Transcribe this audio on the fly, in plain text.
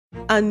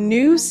A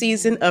new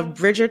season of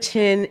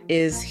Bridgerton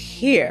is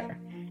here.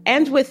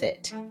 And with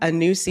it, a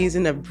new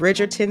season of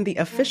Bridgerton, the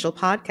official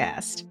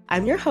podcast.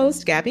 I'm your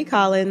host, Gabby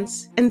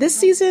Collins, and this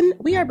season,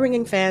 we are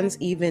bringing fans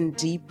even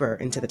deeper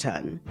into the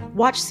ton.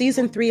 Watch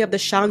season 3 of the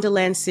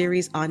Shondaland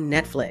series on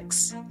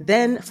Netflix.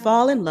 Then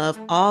fall in love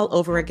all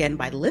over again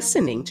by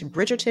listening to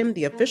Bridgerton,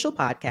 the official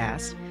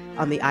podcast,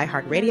 on the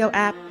iHeartRadio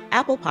app,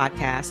 Apple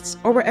Podcasts,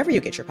 or wherever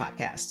you get your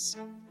podcasts.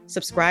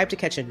 Subscribe to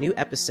catch a new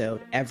episode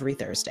every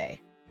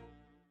Thursday.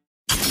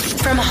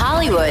 From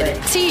Hollywood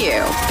to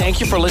you. Thank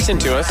you for listening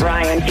to us.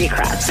 Ryan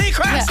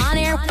Seacrest.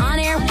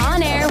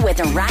 On air with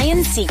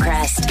Ryan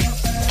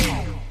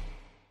Seacrest.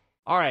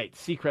 All right,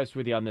 Seacrest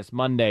with you on this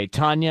Monday.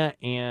 Tanya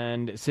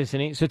and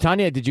Sissany. So,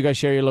 Tanya, did you guys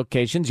share your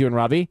locations, you and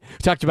Robbie? We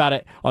talked about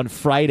it on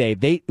Friday.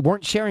 They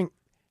weren't sharing.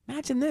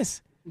 Imagine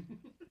this.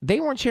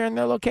 They weren't sharing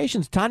their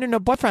locations. Tanya, no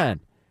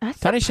boyfriend. That's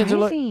Tanya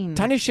surprising.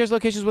 Tanya shares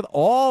locations with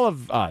all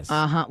of us.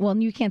 Uh-huh. Well,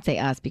 you can't say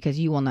us because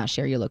you will not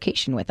share your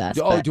location with us.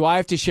 Oh, do I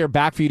have to share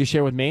back for you to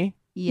share with me?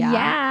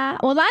 Yeah.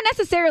 Well, not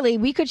necessarily.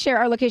 We could share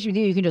our location with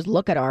you. You can just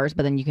look at ours,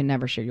 but then you can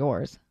never share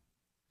yours.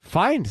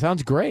 Fine.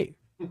 Sounds great.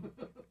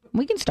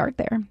 We can start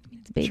there.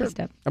 It's a baby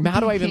step. I mean,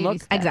 how do I even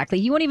look? Exactly.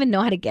 You won't even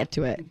know how to get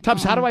to it.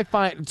 Tubbs, how do I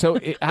find? So,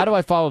 how do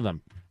I follow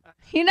them?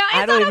 You know,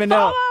 I don't even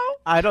know.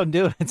 I don't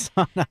do it, so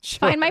I'm not sure.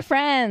 Find my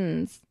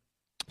friends.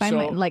 Find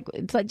So- my,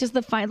 it's like just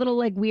the little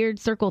weird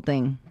circle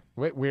thing.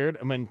 Wait, weird.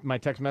 I mean, my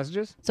text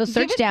messages? So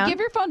search down. Give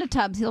your phone to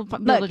Tubbs. He'll be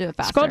able to do it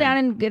faster. Scroll down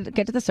and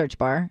get to the search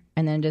bar,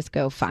 and then just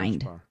go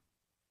find.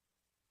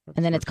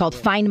 And then it's called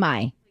Find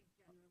My.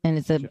 And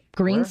it's a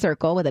green Where?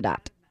 circle with a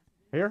dot.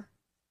 Here?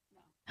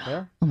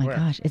 There? Oh my Where?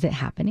 gosh, is it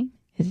happening?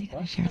 Is he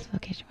going to share his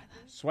location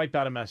with us? Swipe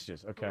out of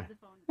messages. Okay.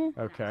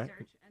 Okay.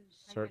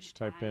 Search,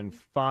 type in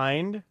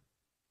find.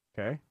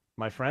 Okay.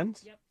 My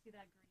friends?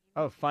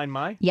 Oh, find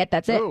my? Yep,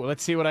 that's it. Oh,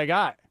 let's see what I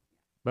got.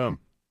 Boom.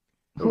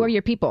 Who are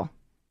your people?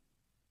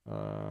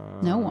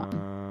 No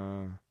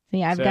one.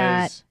 See, I've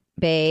got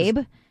Babe.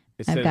 It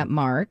I've says- got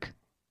Mark.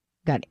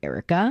 Got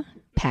Erica.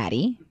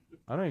 Patty.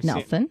 I don't even see it.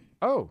 Nelson.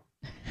 Oh.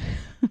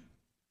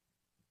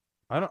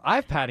 I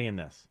have Patty in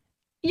this.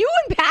 You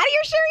and Patty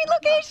are sharing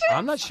location?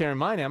 I'm not sharing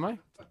mine, am I?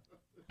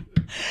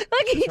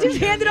 Look, he just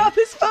handed off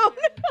his phone.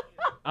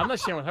 I'm not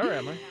sharing with her,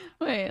 am I?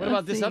 Wait, What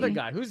about this other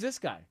guy? Who's this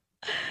guy?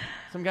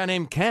 Some guy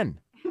named Ken.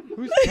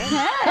 Who's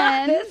Ken?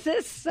 Ken. This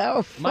is so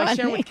Am funny. I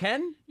sharing with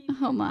Ken?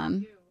 Hold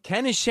on.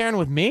 Ken is sharing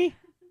with me?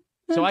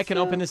 So I can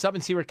open this up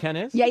and see where Ken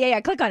is? Yeah.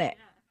 Click on it.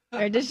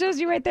 Or it just shows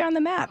you right there on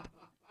the map.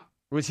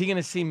 Was he going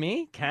to see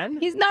me? Ken?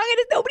 He's not going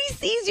to. Nobody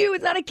sees you.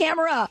 It's not a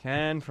camera.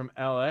 Ken from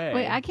L.A.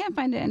 Wait, I can't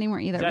find it anywhere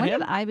either. Is that When him?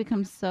 did I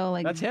become so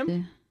like? That's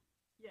him?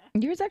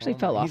 Yours actually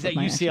fell off. He's at of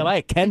mine,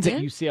 UCLA. Ken's He at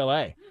did?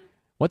 UCLA.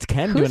 What's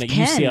Ken Who's doing at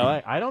Ken?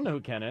 UCLA? I don't know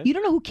who Ken is. actually. You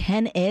don't know who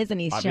Ken is, and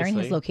he's sharing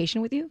his Obviously.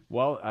 location with you?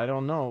 Well, I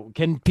don't know.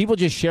 Can people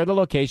just share the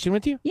location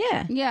with you?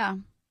 Yeah. Yeah.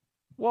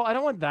 Well, I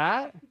don't want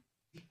that.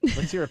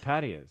 Let's see where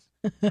Patty is.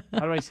 How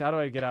do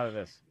I get out of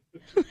this?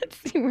 Let's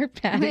see where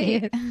Patty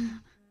Wait. is.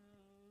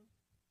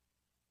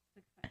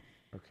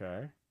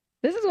 Okay.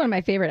 This is one of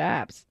my favorite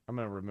apps. I'm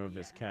going to remove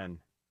this Ken.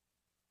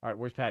 All right,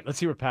 where's Patty? Let's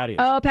see where Patty is.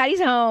 Oh,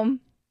 Patty's home.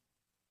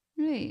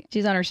 Wait.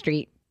 She's on her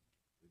street.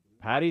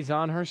 Patty's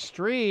on her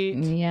street.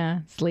 Yeah,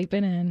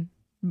 sleeping in.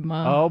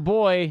 Mom. Oh,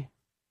 boy.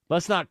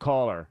 Let's not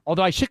call her.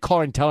 Although I should call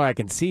her and tell her I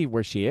can see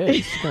where she is.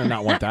 She's going to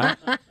not want that.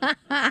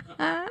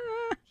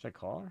 Should I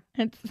call her?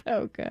 It's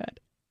so good.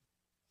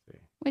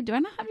 Wait, do I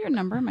not have your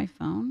number on my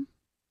phone?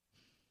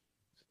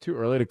 Is it too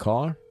early to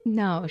call her?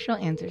 No, she'll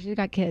answer. She's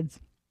got kids.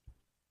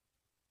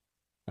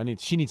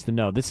 She needs to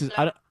know. This is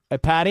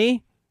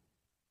Patty?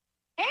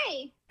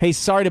 Hey. Hey,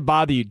 sorry to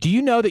bother you. Do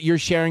you know that you're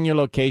sharing your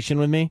location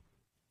with me?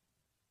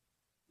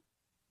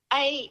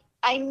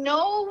 I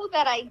know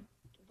that I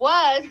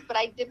was, but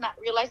I did not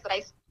realize that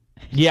I.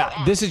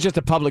 Yeah, this is just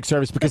a public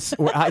service because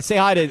say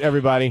hi to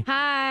everybody.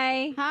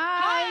 Hi.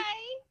 Hi.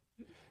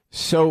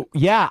 So,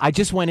 yeah, I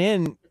just went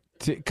in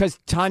because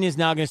Tanya's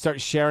now going to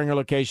start sharing her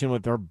location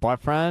with her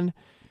boyfriend.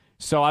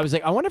 So I was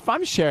like, I wonder if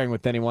I'm sharing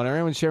with anyone or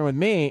anyone's sharing with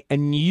me.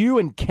 And you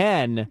and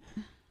Ken,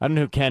 I don't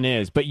know who Ken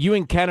is, but you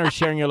and Ken are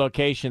sharing your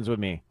locations with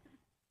me.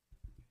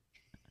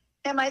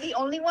 Am I the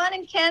only one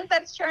in Kent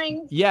that's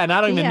sharing? Yeah, and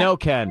I don't even know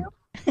Ken.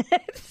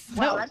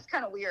 Wow, that's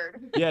kind of weird.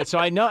 Yeah, so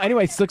I know.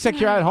 Anyway, it looks like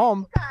you're at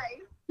home.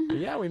 Guys,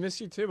 Yeah, we miss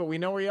you too, but we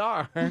know where you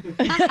are. I know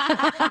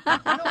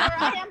where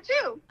I am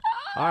too.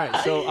 All right,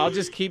 so I'll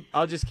just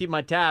keep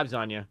my tabs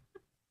on you.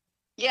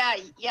 Yeah,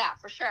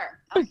 for sure.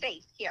 I'm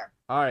safe here.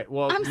 All right,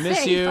 well, I'm miss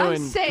safe. you I'm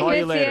and safe. call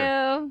you Miss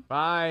later. you.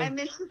 Bye. I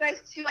miss you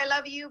guys too. I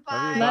love you.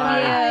 Bye.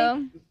 Love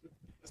you.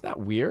 Is that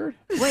weird?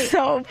 Wait.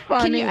 So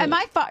funny. Can you? Am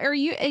I? Are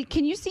you?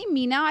 Can you see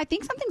me now? I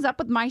think something's up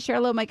with my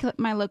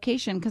my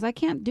location because I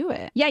can't do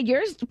it. Yeah,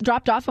 yours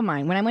dropped off of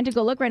mine. When I went to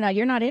go look right now,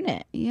 you're not in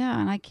it. Yeah,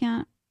 and I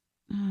can't.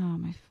 Oh,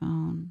 my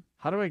phone.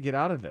 How do I get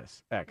out of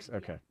this? X.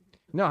 Okay.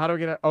 No, how do I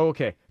get out? Oh,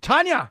 okay.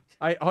 Tanya!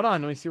 Hold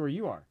on. Let me see where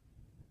you are.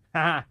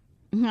 Haha.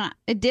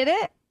 It did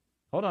it.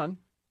 Hold on.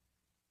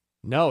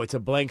 No, it's a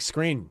blank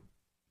screen.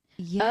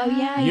 Yeah. Oh,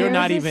 yeah. You're yours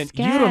not is even,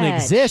 you don't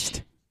sketch.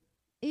 exist.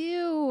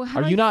 Ew. How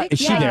Are do you I not?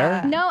 fix Is she there?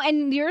 that? No,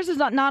 and yours is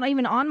not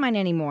even on mine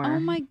anymore. Oh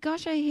my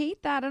gosh, I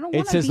hate that. I don't want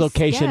It to says be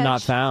location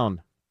not sketched. found.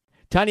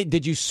 Tiny,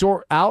 did you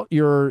sort out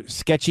your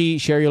sketchy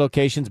share your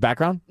locations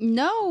background?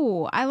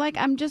 No,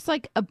 I'm just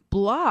like a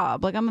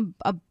blob. Like I'm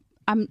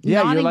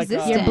Yeah, you're like,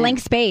 non-existent. You're blank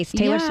space,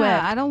 Taylor yeah,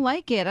 Swift. I don't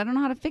like it. I don't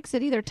know how to fix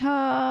it either.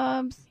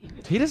 Tubbs.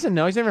 He doesn't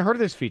know. He's never heard of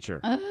this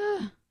feature.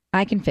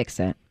 I can fix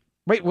it.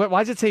 Wait, why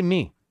does it say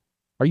me?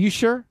 Are you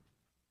sure?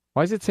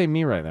 Why does it say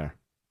me right there?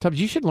 Tubbs,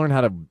 you should learn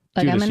how to do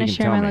Like, this. I'm so going you to can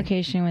share tell my me.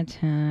 location with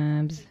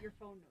Tubbs.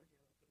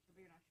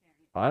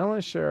 I don't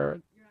want to share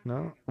it.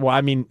 No. Well,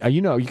 I mean,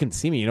 you can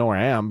see me. You know where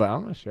I am, but I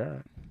don't want to share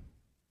it.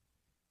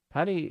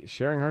 Patty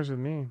sharing hers with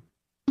me.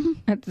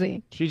 Let's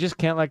see. She just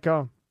can't let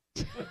go.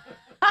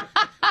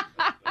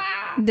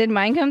 Did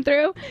mine come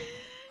through?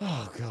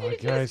 Oh, God,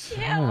 guys.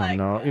 I don't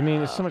know. I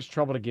mean, it's so much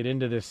trouble to get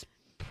into this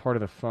part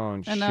of the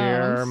phone. I know,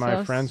 Share I'm my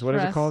so friends. What is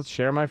it stressed. called?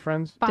 Share my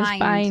friends? Just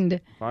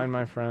find. Find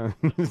my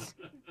friends.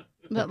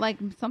 But like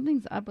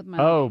something's up with my.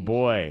 Oh,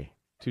 boy.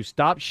 To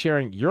stop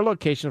sharing your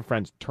location of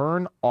friends,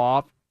 turn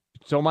off.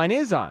 So mine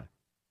is on.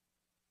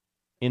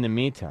 In the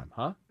meantime,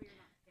 huh?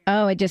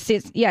 Oh, it just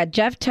says, yeah,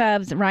 Jeff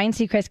Tubbs, Ryan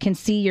Seacrest can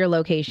see your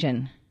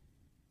location.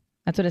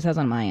 That's what it says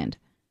on my end.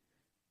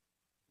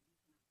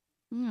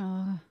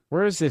 Oh.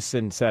 Where is this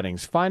in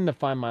settings? Find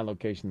my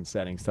location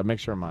settings. So make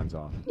sure mine's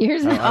off.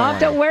 Yours is off.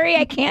 Don't worry,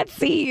 I can't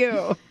see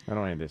you. I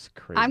don't need this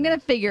crazy. I'm gonna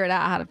figure it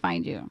out how to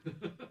find you.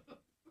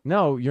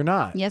 No, you're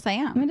not. Yes, I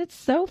am. But it's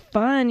so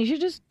fun. You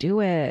should just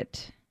do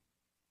it.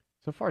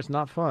 So far, it's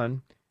not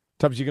fun.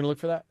 Tubbs, you gonna look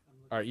for that?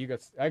 All right, you got.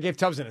 I gave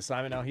Tubbs an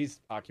assignment. Now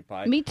he's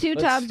occupied. Me too,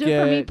 Let's Tubbs. Do it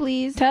for me, get-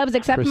 please. Tubbs,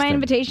 accept my Kristen.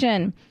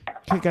 invitation.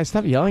 Hey guys,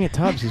 stop yelling at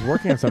Tubbs. He's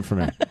working on something for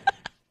me.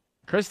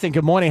 Kristen,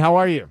 good morning. How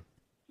are you?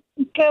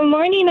 Good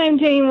morning. I'm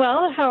doing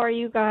well. How are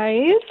you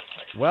guys?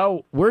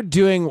 Well, we're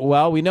doing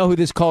well. We know who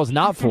this call is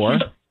not for.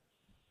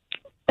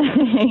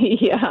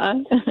 Yeah.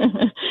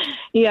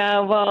 Yeah.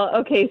 Well,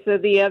 okay. So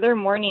the other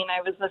morning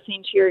I was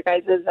listening to your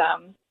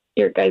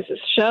guys'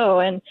 show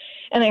and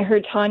I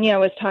heard Tanya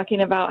was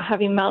talking about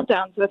having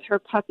meltdowns with her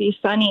puppy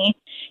Sunny,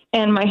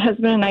 and my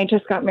husband and I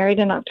just got married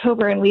in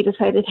October and we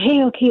decided,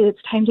 hey, okay, it's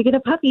time to get a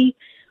puppy.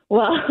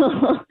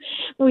 Well,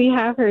 we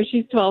have her.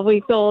 She's 12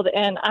 weeks old,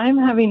 and I'm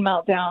having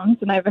meltdowns,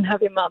 and I've been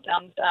having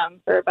meltdowns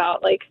for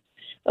about like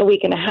a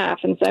week and a half.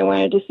 And so I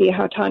wanted to see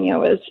how Tanya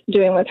was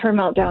doing with her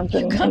meltdowns.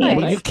 And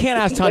Well, you can't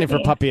ask Tanya for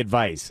puppy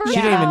advice. She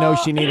didn't even know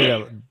she needed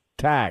a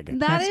tag. That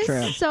That's is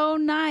true. so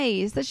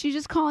nice that she's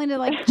just calling to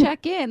like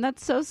check in.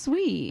 That's so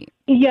sweet.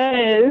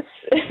 Yes.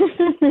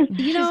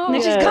 You know,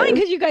 And she's calling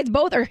because you guys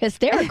both are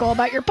hysterical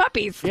about your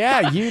puppies.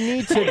 Yeah, you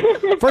need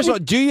to. First of all,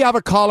 do you have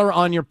a collar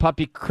on your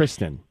puppy,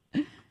 Kristen?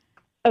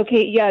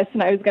 Okay, yes,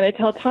 and I was going to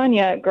tell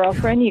Tanya,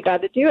 girlfriend, you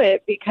got to do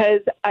it,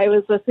 because I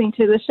was listening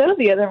to the show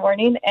the other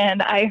morning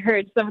and I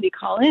heard somebody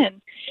call in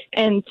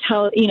and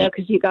tell,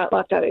 because you got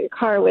locked out of your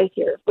car with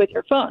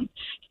your phone.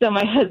 So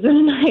my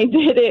husband and I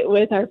did it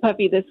with our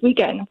puppy this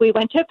weekend. We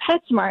went to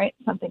PetSmart,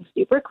 something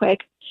super quick.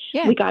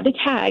 Yeah. We got a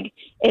tag.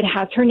 It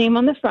has her name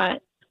on the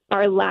front,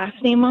 our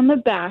last name on the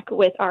back,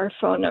 with our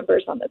phone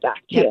numbers on the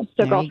back too. Yep, So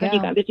there you girlfriend, you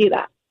go. got to do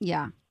that.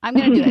 yeah, I'm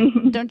gonna do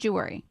it. Don't you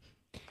worry.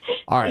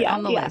 All right. Yeah,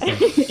 On the yeah.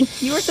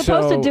 list. You were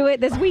supposed So- to do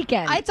it this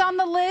weekend. It's on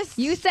the list.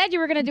 You said you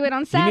were going to do it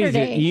on You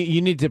Saturday.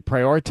 you need to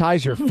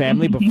prioritize your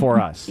family before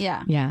us.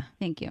 Yeah. Yeah.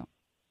 Thank you.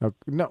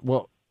 No,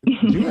 well,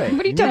 do it.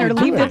 What are you telling her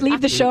to need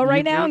leave the show right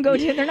You- now and go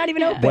to? They're not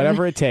even open.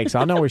 Whatever it takes.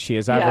 I'll know where she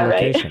is. I have Yeah, her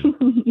right.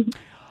 location.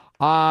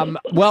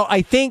 Well,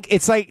 I think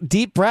it's like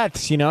deep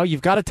breaths.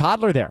 You've got a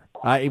toddler there.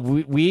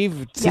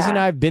 Sissy and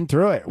I have been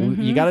through it.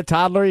 You got a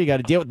toddler. You got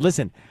to deal with.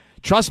 Listen,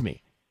 trust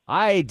me.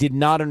 I did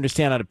not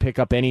understand how to pick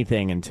up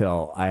anything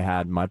until I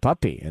had my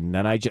puppy, and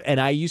then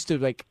I used to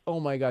like, oh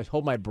my gosh,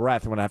 hold my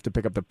breath when I have to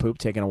pick up the poop,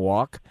 taking a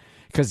walk,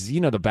 because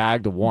the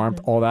bag, the warmth,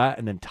 all that,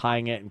 and then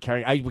tying it and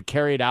carrying. I would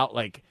carry it out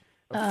like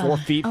 4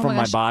 feet Oh from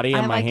my gosh, body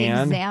and I my like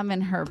hand.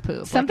 examine her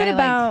poop. Something Like,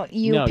 about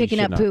you No, you picking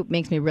should up not. poop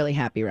makes me really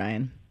happy,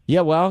 Ryan.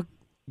 Yeah, well,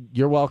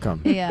 you're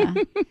welcome. Yeah.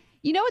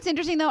 You know what's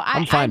interesting though?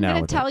 I'm fine now going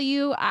to with tell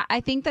you. I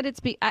think that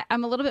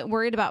I'm a little bit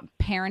worried about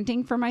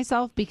parenting for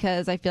myself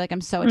because I feel like I'm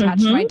so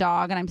attached to my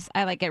dog, and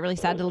I like get really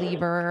sad to leave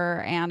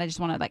her, and I just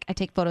want to I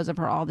take photos of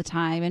her all the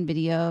time and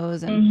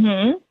videos,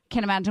 and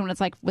can't imagine what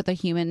it's like with a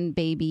human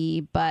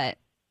baby. But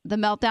the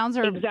meltdowns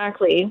are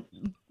Exactly.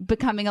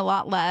 becoming a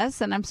lot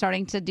less, and I'm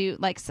starting to do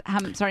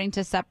I'm starting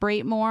to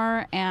separate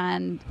more,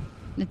 and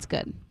it's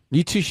good.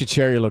 You two should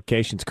share your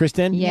locations,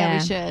 Kristen. Yeah,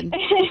 Yeah. we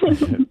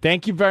should.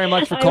 Thank you very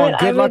much for calling.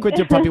 Good luck with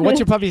your puppy. What's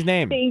your puppy's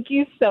name? Thank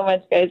you so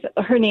much, guys.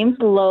 Her name's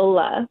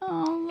Lola.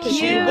 Oh,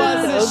 She Yeah.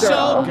 was a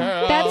Showgirl.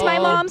 showgirl. That's my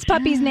mom's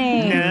puppy's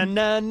name. Na,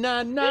 na,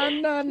 na, na,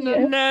 na, na, Na,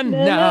 na, na,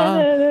 na.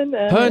 na,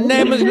 na, Her na.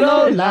 name is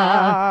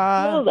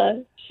Lola.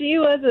 Lola. She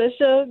was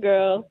a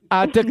showgirl.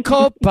 At the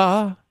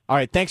Copa. All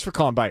right, thanks for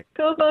calling. Bye.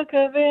 Coco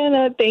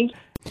Cabana. Thank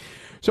you.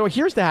 So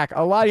here's the hack.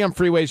 A lot of you on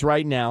freeways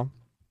right now.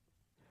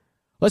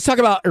 Let's talk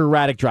about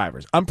erratic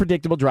drivers.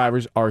 Unpredictable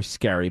drivers are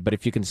scary, but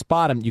if you can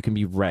spot them, you can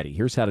be ready.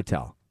 Here's how to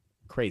tell.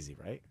 Crazy,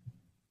 right?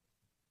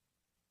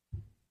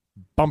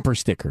 Bumper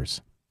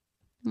stickers.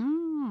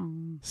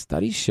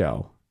 Studies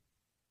show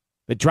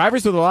that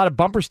drivers with a lot of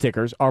bumper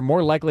stickers are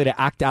more likely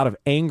to act out of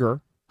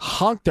anger,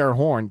 honk their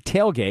horn,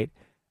 tailgate,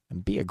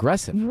 and be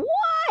aggressive.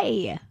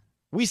 Why?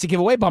 We used to give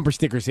away bumper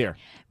stickers here.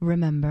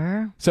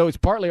 Remember? So it's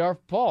partly our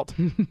fault.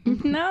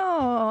 No,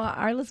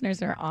 our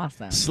listeners are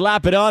awesome.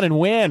 Slap it on and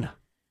win.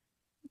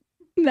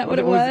 Is that what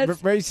it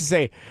was? Ray used to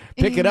say,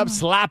 pick it up,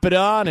 slap it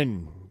on,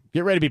 and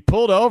get ready to be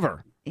pulled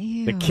over.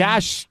 Ew. The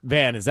cash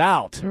van is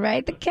out.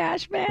 Right, the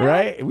cash man.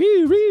 Right?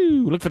 Woo,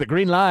 woo. Look for the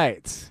green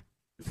lights.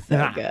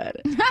 So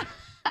good.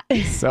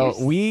 So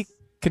we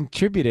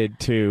contributed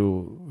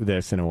to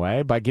this in a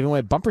way by giving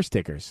away bumper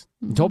stickers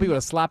and told people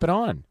to slap it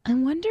on. I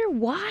wonder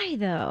why,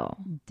 though.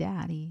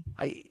 Daddy.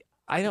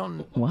 I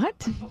don't.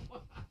 What?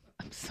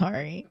 I'm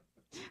sorry.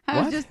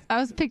 I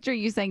was picturing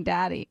you saying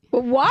daddy.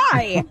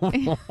 Why?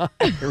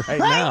 Right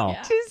now.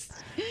 Just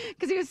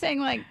because he was saying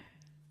like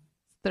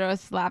throw a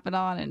slap it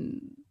on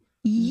and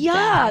Yuck.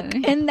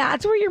 Daddy. And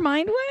that's where your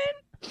mind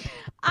went?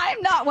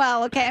 I'm not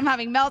well, okay? I'm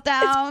having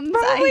meltdowns. It's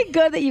probably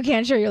good that you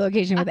can't share your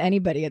location with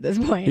anybody at this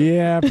point.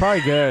 Yeah,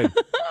 probably good.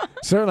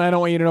 Certainly, I don't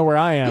want you to know where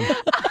I am.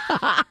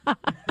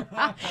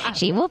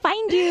 She will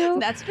find you.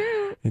 That's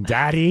true.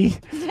 Daddy.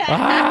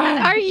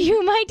 Ah, Are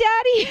you my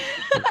daddy?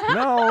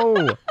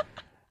 no.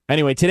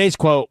 Anyway, today's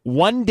quote,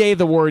 one day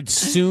the word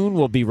soon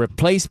will be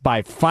replaced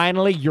by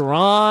finally. You're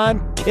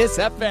on Kiss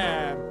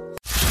FM.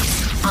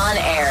 On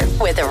air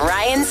with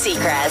Ryan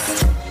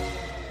Seacrest.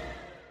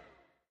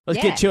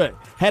 Let's get to it.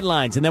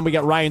 Headlines, and then we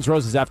got Ryan's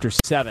Roses after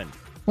 7.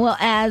 Well,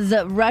 as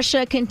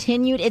Russia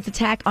continued its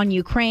attack on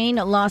Ukraine,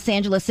 Los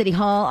Angeles City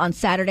Hall on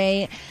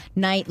Saturday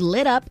night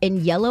lit up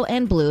in yellow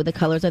and blue, the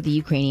colors of the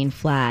Ukrainian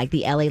flag.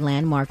 The LA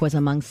landmark was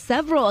among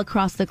several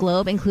across the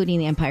globe, including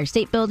the Empire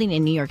State Building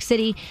in New York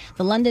City,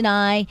 the London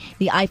Eye,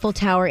 the Eiffel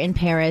Tower in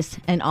Paris,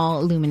 and all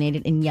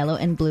illuminated in yellow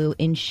and blue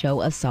in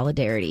show of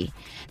solidarity.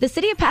 The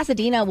city of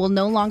Pasadena will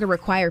no longer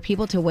require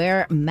people to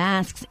wear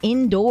masks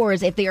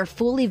indoors if they are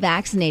fully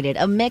vaccinated.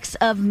 A mix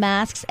of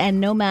masks and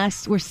no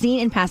masks were seen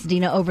in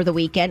Pasadena over the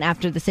weekend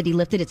after the city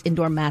lifted its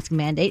indoor mask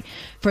mandate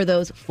for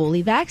those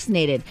fully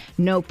vaccinated.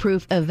 No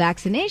proof of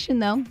vaccination,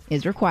 though,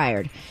 is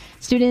required.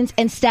 Students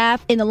and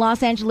staff in the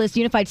Los Angeles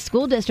Unified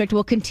School District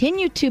will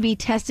continue to be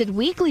tested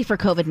weekly for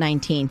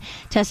COVID-19.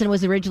 Testing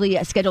was originally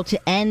scheduled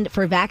to end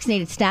for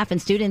vaccinated staff and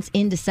students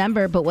in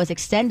December, but was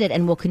extended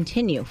and will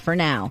continue for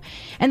now.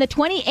 And the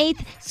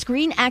 28th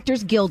Screen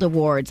Actors Guild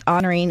Awards,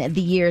 honoring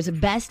the year's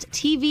best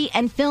TV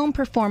and film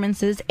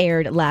performances,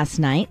 aired last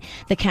night.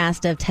 The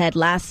cast of Ted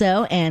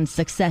Lasso and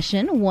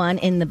Succession won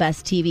in the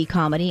Best TV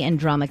Comedy and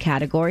Drama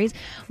categories,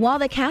 while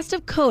the cast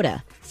of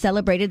Coda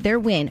celebrated their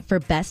win for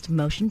Best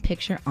Motion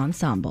Picture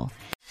Ensemble.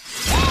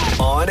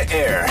 On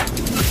air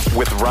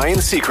with Ryan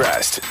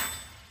Seacrest.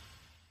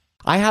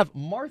 I have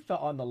Martha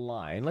on the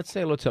line. Let's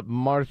say hello to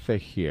Martha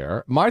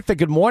here. Martha,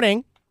 good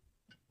morning.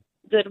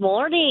 Good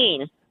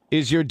morning.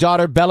 Is your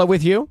daughter Bella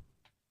with you?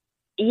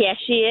 Yes,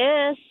 she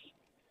is.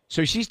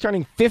 So she's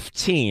turning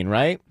 15,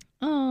 right?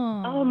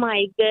 Oh,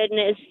 my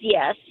goodness,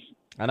 yes.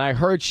 And I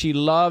heard she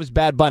loves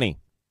Bad Bunny.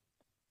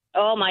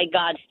 Oh, my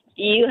God.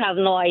 You have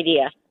no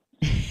idea.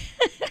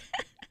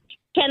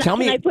 Can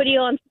I put you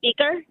on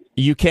speaker?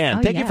 You can.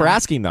 Oh, Thank you yeah. for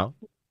asking, though.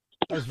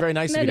 That was very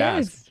nice of you to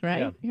ask.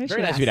 Right? Yeah.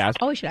 Very nice of you to ask.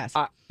 Oh, we should ask.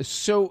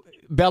 So,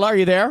 Bella, are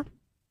you there?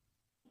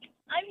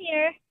 I'm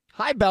here.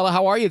 Hi, Bella.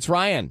 How are you? It's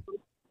Ryan.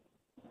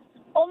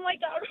 Oh, my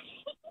God.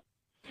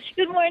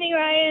 Good morning,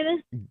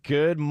 Ryan.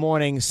 Good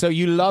morning. So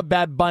you love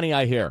Bad Bunny,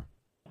 I hear.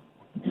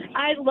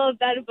 I love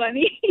Bad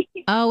Bunny.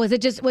 Oh, was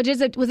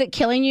it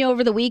killing you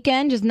over the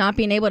weekend, just not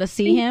being able to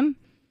see him?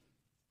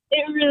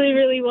 It really,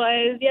 really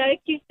was. Yeah, I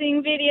keep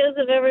seeing videos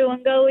of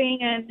everyone going,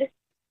 and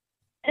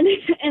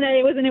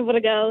I wasn't able to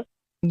go.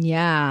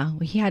 Yeah,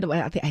 he had.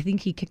 I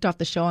think he kicked off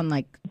the show on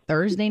like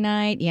Thursday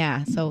night.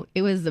 Yeah, so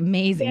it was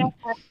amazing.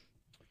 Yeah.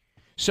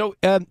 So,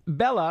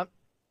 Bella,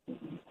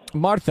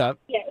 Martha,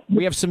 Yes.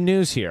 we have some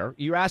news here.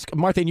 You ask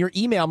Martha in your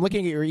email. I'm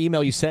looking at your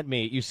email you sent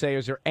me. You say,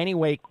 "Is there any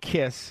way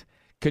Kiss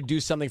could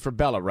do something for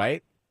Bella?"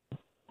 Right?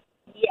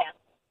 Yes.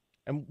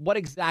 And what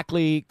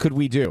exactly could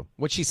we do?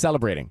 What's she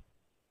celebrating?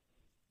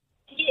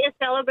 She is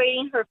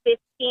celebrating her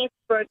 15th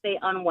birthday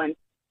on Wednesday.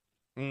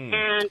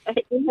 And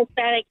in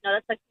Hispanic,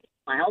 that's a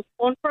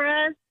milestone for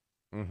us.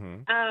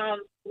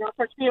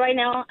 Unfortunately, right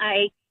now,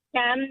 I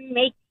can't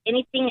make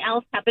anything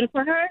else happen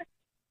for her.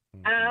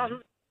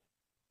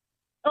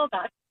 Oh,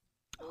 God.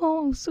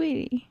 Oh,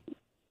 sweetie.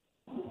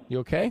 You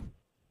okay?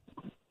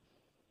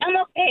 I'm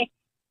okay.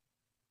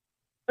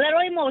 A little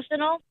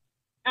emotional.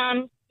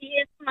 She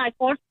is my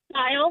fourth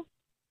child.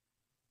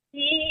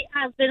 She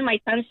has been my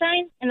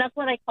sunshine, and that's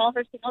what I call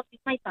her. She knows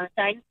she's my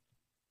sunshine.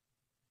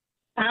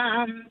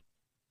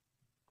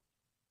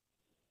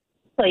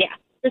 So, yeah.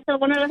 Just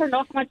want to let her know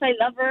how much I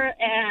love her,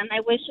 and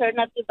I wish her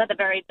nothing but the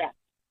very best.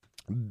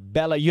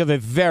 Bella, you have a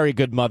very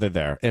good mother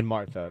there in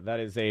Martha. That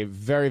is a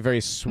very,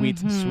 very sweet,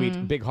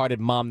 sweet, big-hearted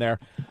mom there.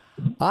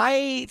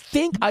 I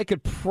think I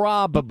could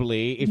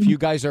probably, if you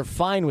guys are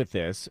fine with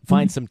this,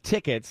 find some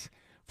tickets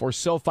for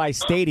SoFi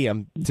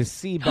Stadium to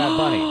see Bad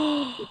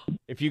Bunny.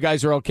 If you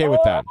guys are okay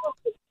with that.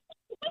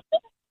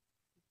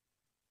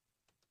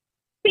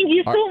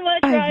 you so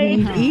much,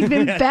 Ryan.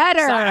 Even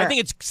better. I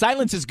think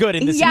silence is good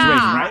in this Yeah.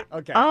 situation, right?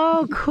 Okay.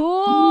 Oh,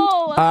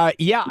 cool.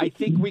 Yeah, I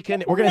think we're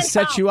going to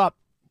set you up.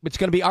 It's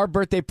going to be our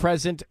birthday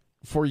present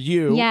for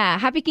you. Yeah,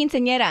 happy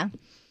quinceañera.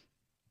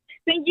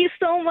 Thank you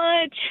so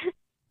much.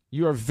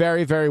 You are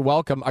very, very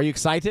welcome. Are you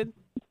excited?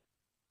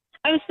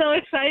 I'm so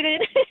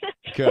excited.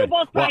 Good. We're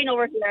both crying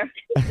over here.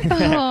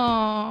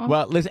 Oh.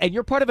 Well, listen, and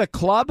you're part of a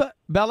club,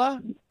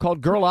 Bella,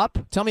 called Girl Up.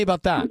 Tell me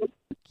about that.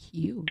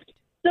 Cute.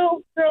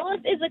 So, Girl Up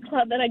is a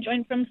club that I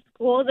joined from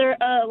school. They're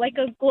like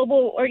a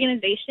global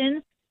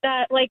organization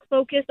that like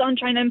focus on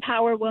trying to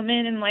empower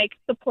women and like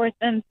support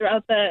them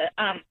throughout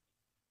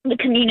the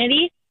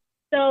community.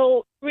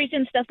 So,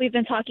 recent stuff we've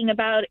been talking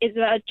about is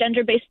about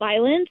gender-based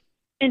violence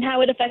and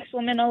how it affects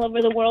women all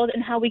over the world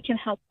and how we can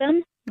help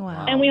them.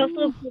 Wow. And we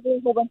also cover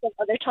a whole bunch of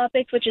other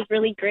topics, which is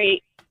really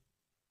great.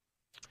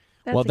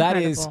 That's Well,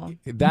 incredible.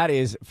 that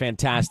is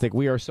fantastic.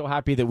 We are so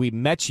happy that we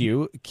met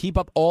you. Keep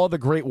up all the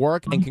great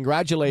work and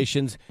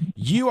congratulations.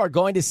 You are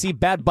going to see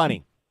Bad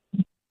Bunny.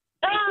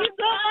 Oh,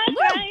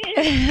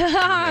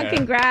 God,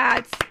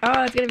 Congrats.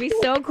 Oh, it's going to be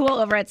so cool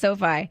over at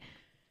SoFi.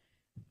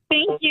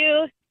 Thank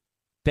you.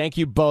 Thank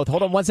you both.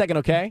 Hold on one second,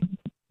 okay?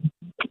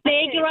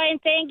 Thank you, Ryan.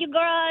 Thank you,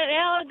 girl.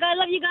 Oh, God,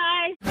 love you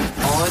guys.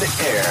 On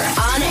air.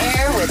 On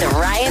air with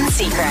Ryan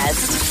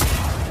Seacrest.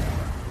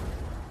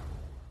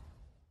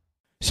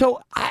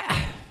 So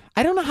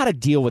I don't know how to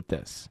deal with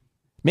this.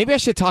 Maybe I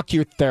should talk to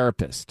your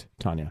therapist,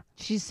 Tanya.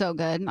 She's so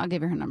good. I'll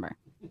give you her number.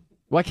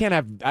 Well,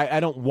 I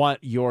don't want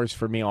yours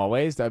for me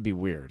always. That would be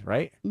weird,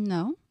 right?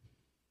 No.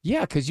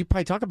 Yeah, because you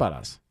probably talk about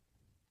us.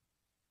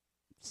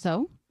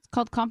 So it's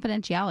called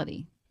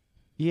confidentiality.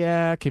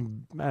 Yeah, I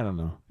don't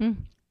know.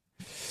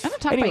 I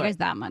don't talk about you guys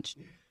that much.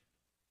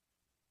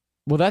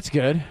 Well, that's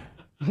good.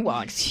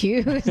 Well,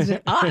 excuse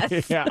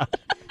us. Yeah.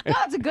 No,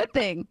 it's a good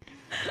thing.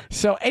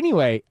 So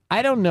anyway,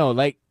 I don't know.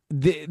 Like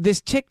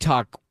this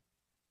TikTok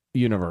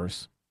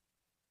universe,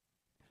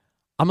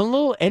 I'm a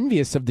little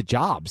envious of the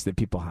jobs that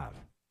people have.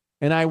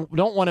 And I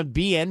don't want to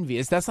be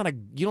envious. You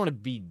don't want to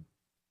be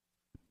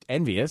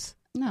envious.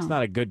 No. It's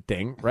not a good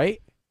thing,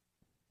 right?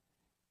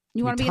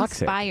 You want to be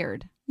toxic. inspired. I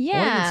want to be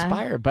Yeah.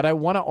 inspired, but I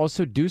want to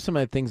also do some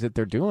of the things that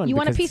they're doing. You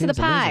want a because it piece of the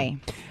seems pie.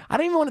 amazing. I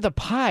don't even want the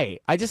pie.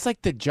 I just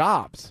like the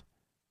jobs.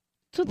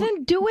 So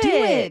then do Do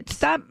it. it.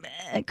 Stop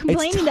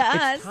complaining to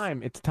us. It's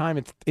time. It's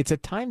time. It's a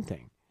time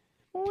thing.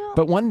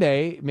 But one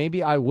day,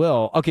 maybe I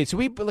will. Okay, so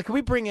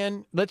let's bring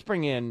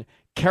in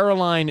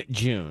Caroline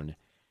June.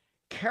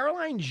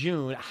 Caroline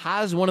June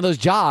has one of those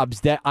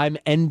jobs that I'm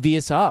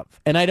envious of.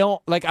 And I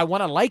want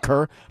to like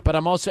her, but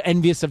I'm also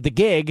envious of the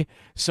gig.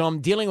 So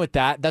I'm dealing with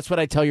that. That's what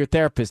I tell your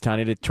therapist,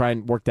 Tanya, to try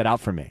and work that out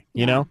for me.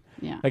 You know?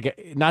 Yeah.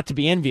 Like, not to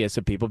be envious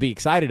of people, be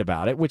excited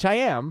about it, which I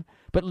am.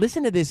 But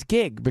listen to this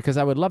gig because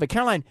I would love it.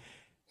 Caroline,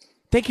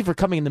 thank you for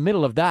coming in the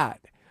middle of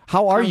that.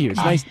 How are you? It's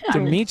nice to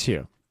meet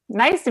you.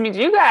 Nice to meet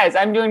you guys.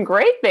 I'm doing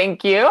great,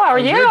 thank you. How are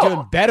you? You're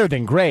doing better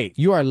than great.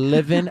 You are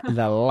living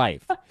the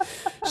life.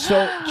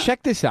 So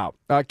check this out.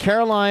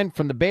 Caroline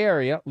from the Bay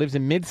Area lives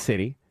in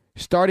Mid-City,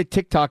 started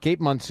TikTok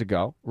 8 months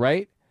ago,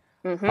 right?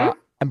 Mm-hmm.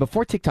 And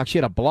before TikTok, she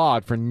had a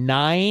blog for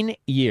 9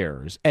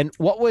 years. And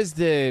what was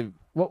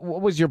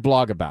your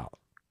blog about?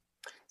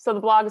 So the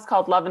blog is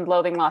called Love and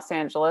Loathing Los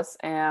Angeles,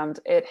 and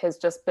it has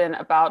just been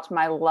about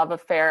my love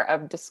affair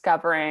of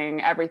discovering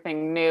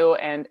everything new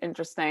and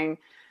interesting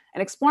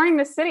and exploring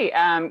the city.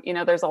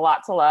 There's a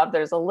lot to love.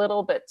 There's a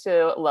little bit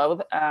to loathe,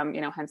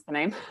 hence the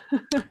name.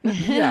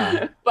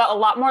 Yeah. But a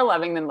lot more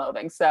loving than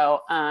loathing.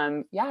 So,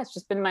 it's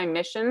just been my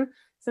mission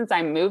since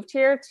I moved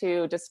here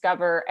to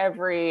discover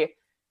every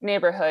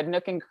neighborhood,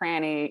 nook and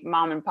cranny,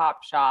 mom and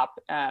pop shop,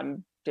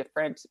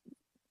 different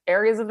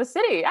areas of the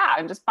city. Yeah.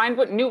 And just find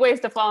new ways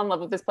to fall in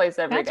love with this place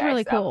every day. That's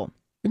really cool.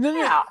 No,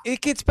 Yeah.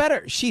 it gets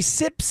better. She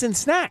sips and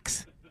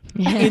snacks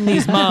in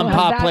these mom and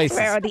pop That's places.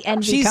 where the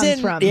envy comes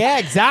from. Yeah,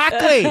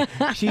 exactly.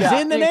 She's Yeah.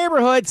 in the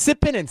neighborhood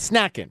sipping and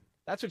snacking.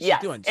 That's what she's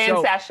doing. And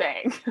So-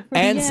 sashaying.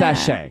 And Yeah.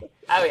 sachet.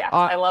 Oh yeah.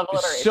 I love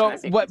alliteration. So,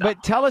 as you can tell.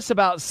 but tell us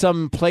about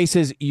some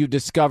places you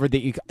discovered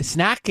that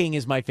snacking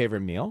is my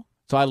favorite meal.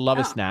 So I love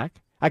a snack.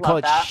 I call love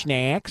it that.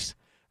 snacks.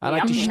 I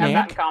like Yum, to we have that in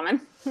snack.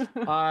 common.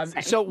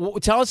 So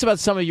tell us about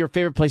some of your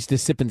favorite places to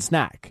sip and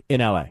snack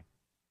in LA.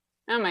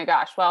 Oh my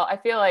gosh. Well, I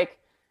feel like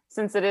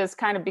since it has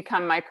kind of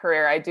become my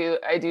career, I do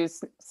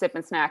sip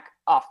and snack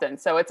often.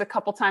 So it's a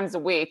couple times a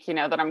week,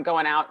 that I'm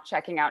going out,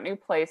 checking out new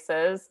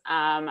places.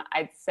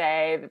 I'd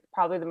say that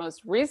probably the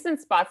most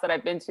recent spots that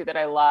I've been to that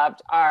I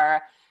loved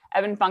are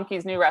Evan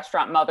Funky's new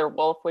restaurant, Mother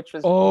Wolf, which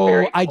was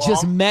very cool. I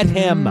just met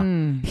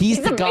him. He's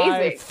the guy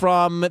amazing.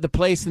 from the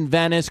place in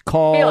Venice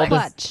called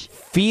Felix.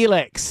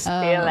 Felix.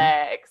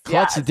 Felix.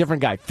 Clutch is a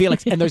different guy.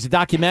 Felix. And there's a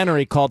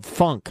documentary called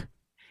Funk.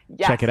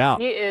 Yes, Check it out.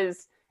 He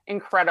is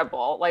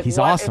incredible. Like He's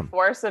what awesome. a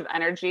force of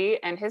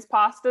energy, and his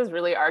pastas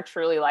really are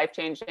truly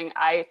life-changing.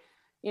 I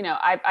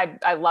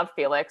I love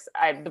Felix.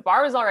 The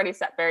bar was already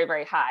set very,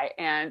 very high,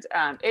 and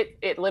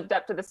it lived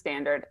up to the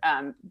standard.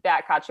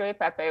 That cacio e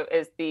pepe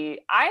is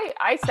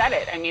I said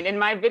it. I mean, in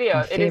my video,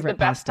 it is the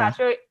best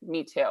cacio.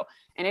 Me too,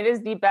 and it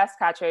is the best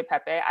cacio e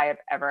pepe I have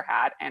ever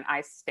had, and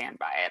I stand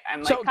by it.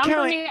 I'm like, come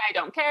for me. I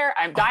don't care.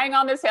 I'm dying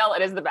on this hill.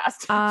 It is the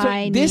best.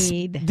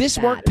 This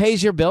work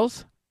pays your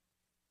bills?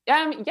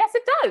 Yes,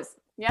 it does.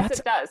 Yes,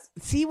 it does.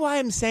 See why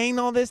I'm saying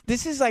all this?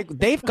 This is like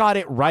they've got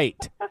it right.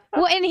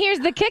 Well, and here's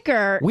the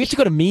kicker. We have to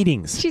go to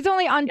meetings. She's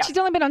only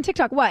been on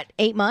TikTok, what,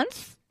 8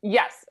 months?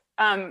 Yes.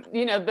 I've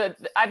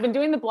been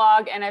doing the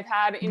blog, and I've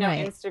had,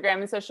 Instagram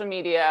and social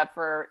media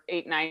for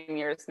 8-9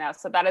 years now.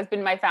 So that has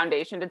been my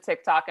foundation to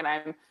TikTok. And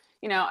I'm,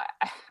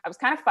 I was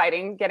kind of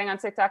fighting getting on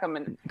TikTok. I'm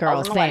a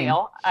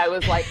millennial. I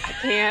was like, I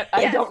can't,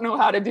 I don't know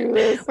how to do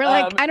this. We're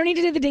like, I don't need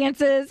to do the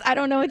dances. I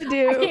don't know what to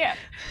do. I can't.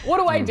 What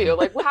do I do?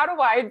 Like, how do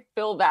I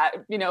fill that,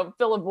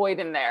 fill a void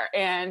in there?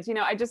 And,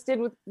 I just did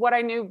with what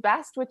I knew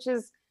best, which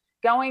is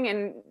going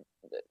and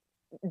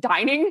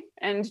dining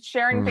and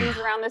sharing things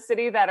around the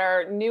city that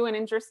are new and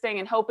interesting,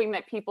 and hoping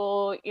that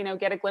people,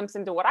 get a glimpse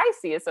into what I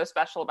see is so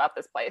special about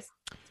this place.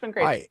 It's been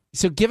great. All right.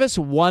 So give us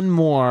one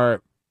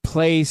more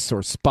place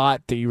or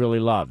spot that you really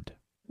loved.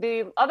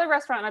 The other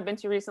restaurant I've been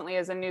to recently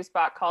is a new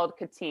spot called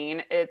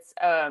Katine. It's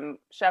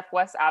Chef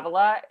Wes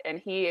Avila, and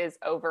he is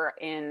over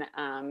in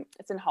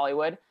it's in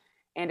Hollywood,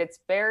 and it's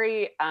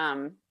very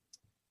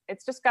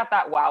it's just got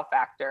that wow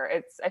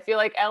factor. I feel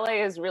like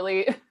LA is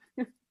really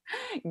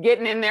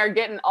getting in there,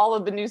 getting all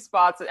of the new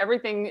spots,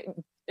 everything.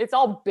 It's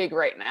all big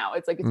right now.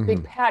 It's like it's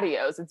big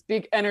patios, it's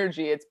big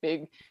energy, it's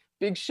big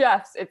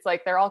chefs. It's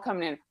like they're all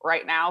coming in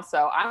right now.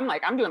 So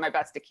I'm doing my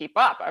best to keep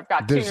up. I've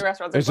got 2 new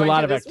restaurants. There's a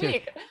lot of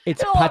activity.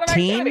 It's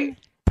Patine.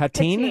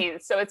 Patine.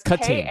 So it's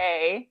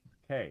K-A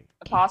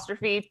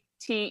apostrophe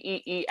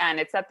T-E-E-N.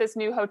 It's at this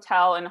new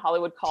hotel in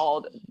Hollywood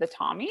called the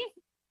Tommy.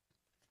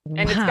 And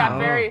it's got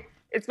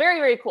it's very,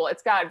 very cool.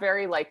 It's got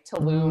very like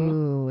Tulum.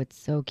 Ooh,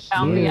 it's so cute.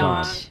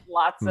 Ambient,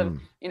 lots of,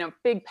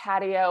 big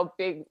patio,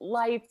 big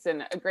lights,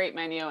 and a great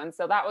menu. And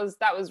so that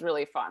was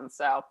really fun.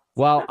 So,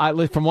 well, I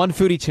lived from one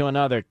foodie to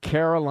another.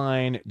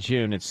 Caroline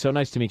June, it's so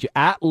nice to meet you.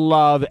 At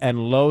Love and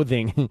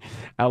Loathing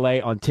LA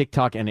on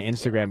TikTok and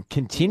Instagram.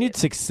 Continued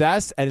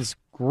success, and it's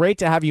great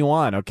to have you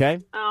on. Okay.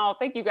 Oh,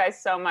 thank you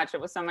guys so much. It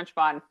was so much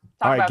fun.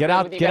 All right, get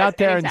out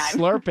there and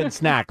slurp and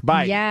snack.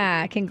 Bye.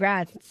 Yeah,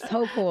 congrats. It's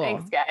so cool.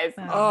 Thanks, guys.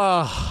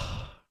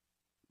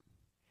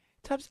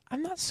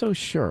 I'm not so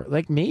sure.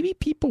 Like, maybe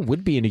people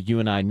would be into you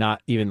and I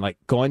not even like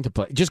going to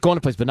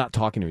place, but not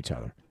talking to each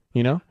other.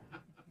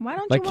 Why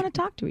don't you want to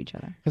talk to each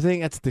other? Because I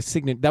think that's the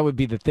signature. That would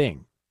be the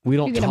thing. We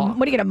don't talk.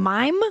 What do you get, a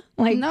mime?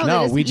 Like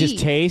no, we just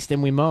taste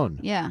and we moan.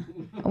 Yeah.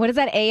 What is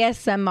that,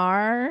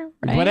 ASMR?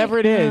 Right? Whatever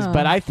it is.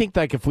 But I think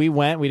like if we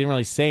went, we didn't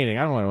really say anything.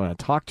 I don't want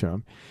to talk to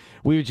him.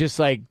 We would just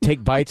like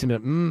take bites and be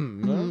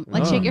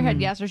like shake your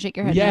head yes or shake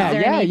your head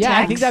no. Yeah.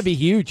 I think that'd be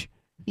huge.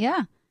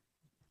 Yeah.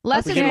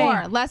 Less is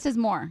more. Less is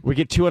more. We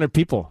get 200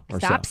 people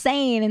or Stop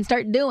saying and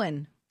start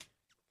doing.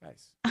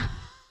 Nice.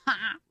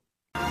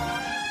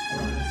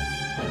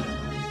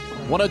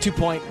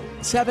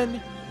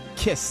 102.7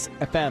 KISS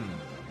FM.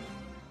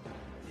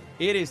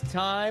 It is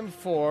time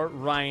for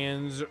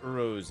Ryan's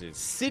Roses.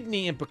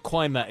 Sydney in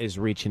Pacoima is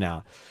reaching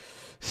out.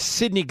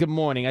 Sydney, good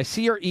morning. I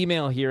see your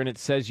email here, and it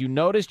says you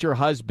noticed your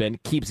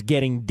husband keeps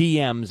getting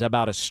DMs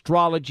about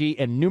astrology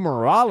and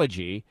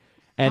numerology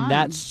and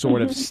that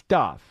sort of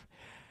stuff.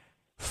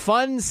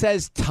 Fun,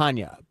 says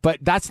Tanya, but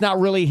that's not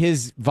really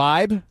his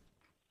vibe?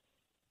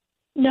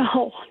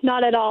 No,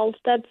 not at all.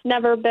 That's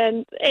never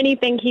been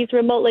anything he's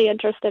remotely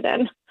interested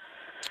in.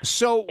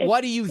 So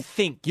what do you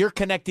think? You're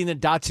connecting the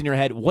dots in your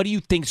head. What do you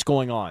think's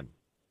going on?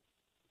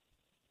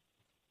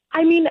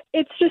 I mean,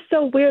 it's just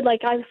so weird.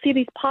 Like, I see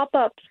these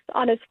pop-ups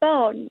on his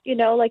phone,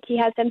 like he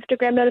has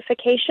Instagram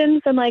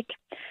notifications, and like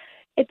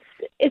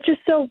it's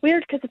just so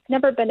weird because it's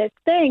never been his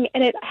thing,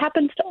 and it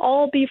happens to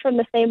all be from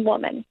the same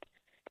woman.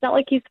 It's not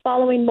like he's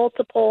following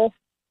multiple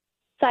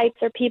sites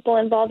or people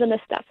involved in this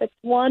stuff. It's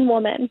one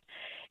woman.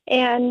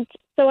 And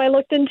so I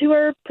looked into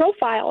her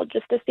profile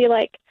just to see,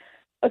 like,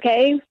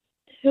 okay,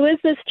 who is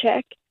this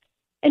chick?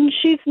 And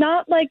she's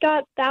not like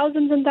got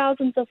thousands and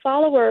thousands of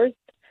followers.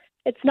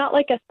 It's not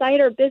like a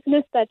site or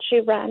business that she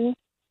runs.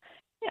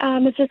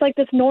 It's just like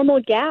this normal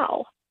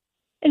gal.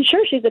 And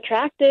sure, she's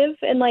attractive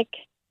and like,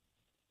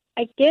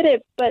 I get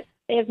it, but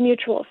they have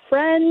mutual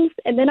friends.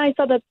 And then I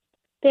saw that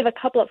they have a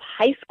couple of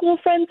high school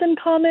friends in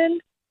common.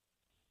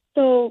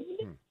 So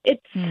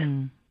it's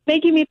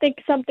making me think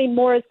something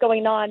more is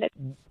going on.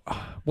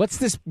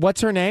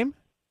 What's her name?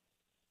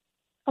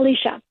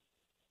 Alicia.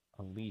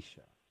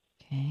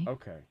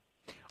 Okay.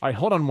 All right,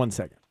 hold on one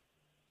second.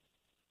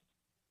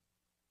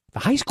 The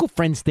high school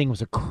friends thing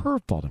was a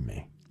curveball to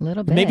me. A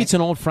little bit. Maybe it's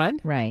an old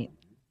friend? Right.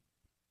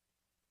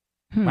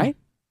 Right?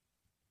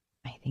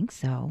 I think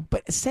so.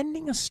 But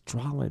sending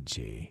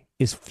astrology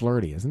is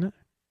flirty, isn't it?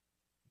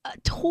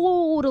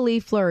 Totally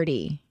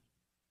flirty.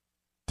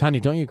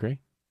 Tanya, don't you agree?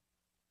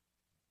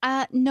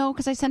 No,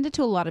 because I send it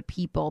to a lot of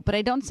people, but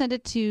I don't send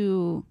it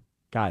to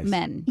guys.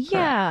 men.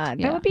 Yeah,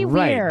 that would be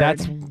Right, weird.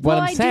 that's what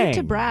I'm I saying.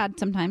 do to Brad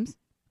sometimes.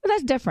 Well,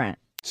 that's different.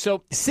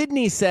 So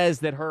Sydney says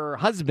that her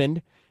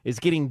husband is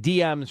getting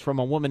DMs from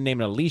a woman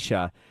named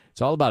Alicia.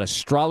 It's all about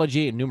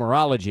astrology and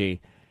numerology.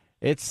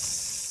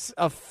 It's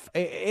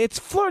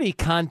flirty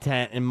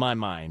content in my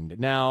mind.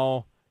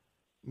 Now,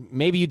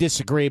 maybe you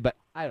disagree, but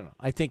I don't know.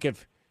 I think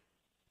if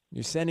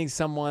you're sending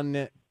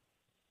someone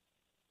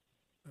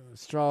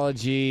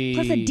astrology,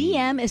 Plus, a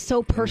DM is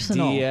so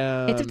personal.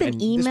 DM, it's just an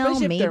and email,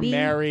 especially if maybe. they're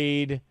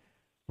married,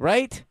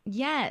 right?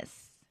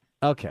 Yes.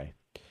 Okay.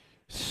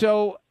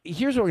 So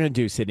here's what we're going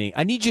to do, Sydney.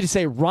 I need you to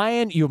say,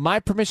 Ryan, you have my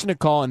permission to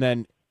call, and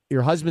then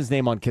your husband's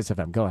name on Kiss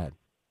FM. Go ahead.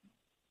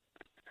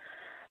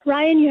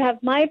 Ryan, you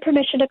have my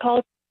permission to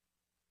call.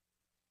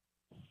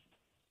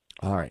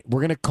 All right. We're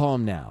going to call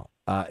him now.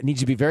 I need you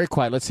to be very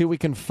quiet. Let's see what we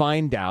can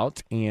find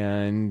out,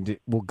 and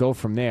we'll go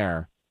from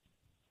there.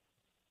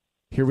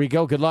 Here we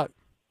go. Good luck.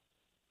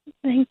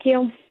 Thank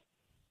you.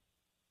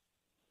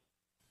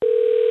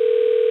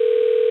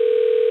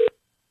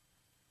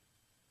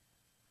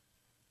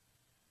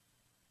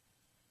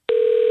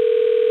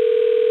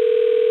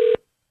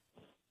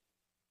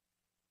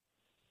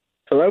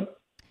 Hello?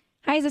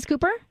 Hi, is this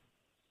Cooper?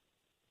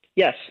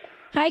 Yes.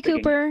 Hi,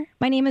 Cooper.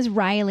 My name is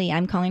Riley.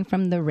 I'm calling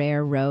from the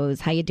Rare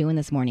Rose. How you doing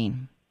this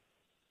morning?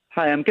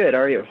 Hi, I'm good.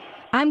 How are you?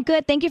 I'm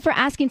good. Thank you for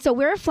asking. So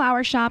we're a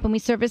flower shop and we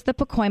service the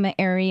Pacoima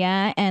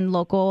area and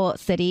local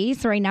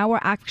cities. So right now we're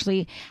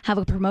actually have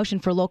a promotion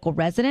for local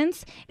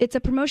residents. It's a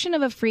promotion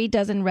of a free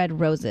dozen red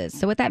roses.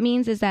 So what that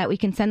means is that we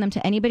can send them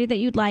to anybody that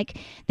you'd like.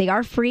 They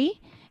are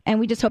free. And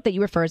we just hope that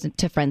you refer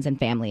to friends and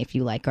family if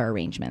you like our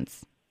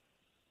arrangements.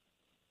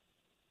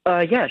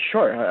 Yeah,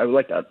 sure. I would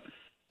like that.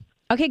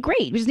 Okay,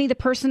 great. We just need the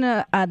person,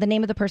 the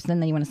name of the person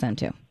that you want to send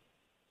to.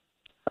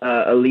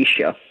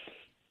 Alicia.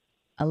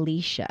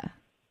 Alicia.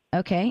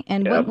 Okay.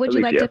 And Yeah, what would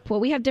you like Alicia. to, well,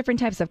 we have different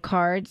types of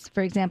cards.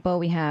 For example,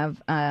 we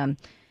have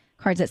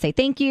cards that say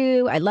thank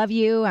you, I love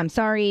you, I'm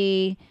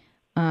sorry,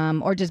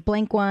 or just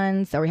blank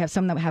ones, or we have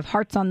some that have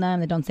hearts on them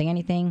that don't say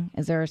anything.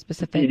 Is there a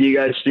specific? Do you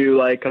guys do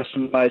like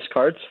customized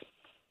cards?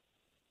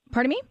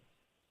 Pardon me?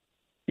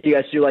 Do you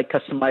guys do like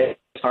customized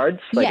cards?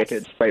 Like Yes. I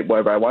could write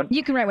whatever I want?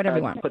 You can write whatever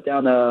you want. Put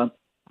down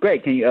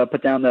great. Can you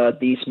put down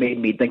these made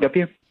me think of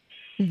you?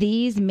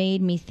 These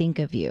made me think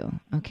of you.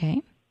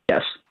 Okay.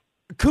 Yes.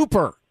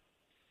 Cooper.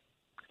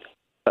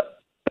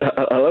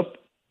 Hello?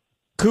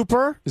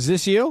 Cooper, is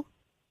this you?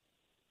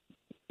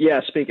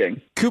 Yeah,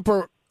 speaking.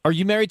 Cooper, are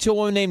you married to a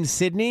woman named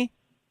Sydney?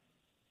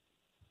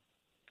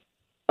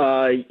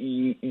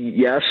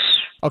 Yes.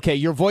 Okay,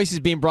 your voice is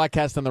being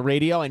broadcast on the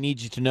radio. I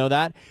need you to know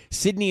that.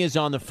 Sydney is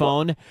on the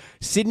phone.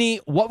 Sydney,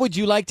 what would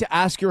you like to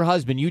ask your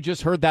husband? You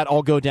just heard that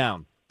all go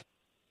down.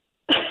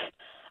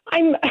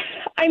 I'm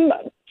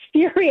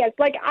furious.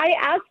 Like, I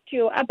asked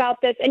you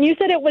about this, and you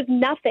said it was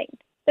nothing.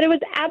 That it was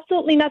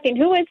absolutely nothing.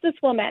 Who is this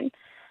woman?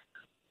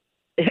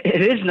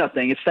 It is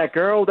nothing. It's that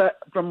girl that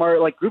from our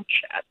like group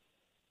chat.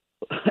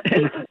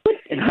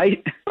 in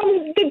height.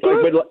 The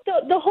group,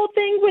 the whole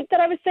thing with that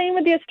I was saying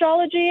with the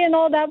astrology and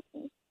all that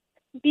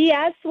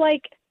BS.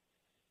 Like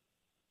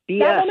BS.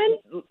 that woman.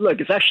 Look,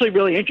 it's actually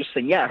really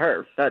interesting. Yeah,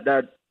 her.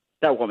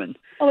 That woman.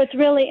 Oh, it's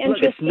really Look,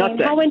 it's interesting. nothing.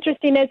 How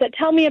interesting is it?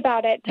 Tell me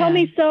about it. Tell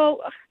me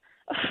so.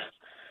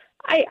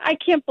 I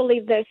can't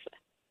believe this.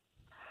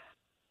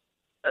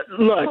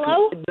 Look,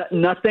 Hello?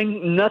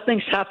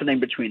 nothing's happening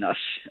between us.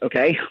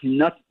 Okay,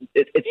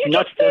 it's You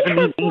not just sent doesn't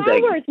her mean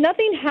anything. flowers.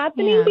 Nothing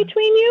happening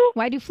between you.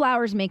 Why do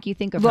flowers make you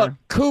think of Look, her?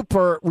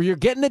 Cooper, where you're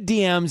getting the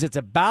DMs, it's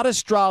about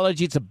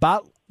astrology. It's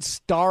about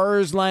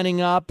stars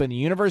lining up and the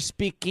universe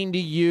speaking to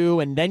you.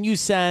 And then you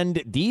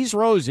send these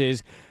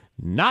roses,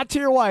 not to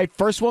your wife.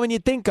 First woman you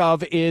think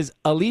of is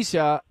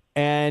Alicia.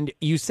 And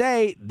you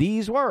say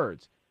these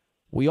words.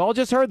 We all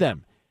just heard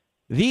them.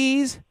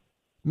 These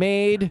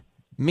made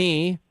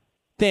me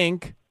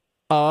think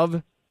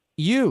of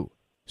you.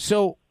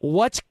 So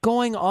what's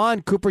going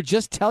on, Cooper?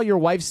 Just tell your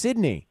wife,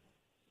 Sydney.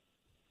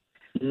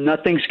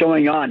 Nothing's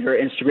going on. Her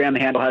Instagram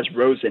handle has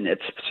rose in it.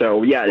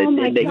 So yeah, it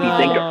made me think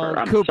of her.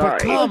 I'm Cooper, sorry.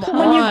 come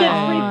When you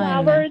get free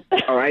flowers.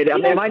 All right,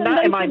 am I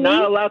not? Am I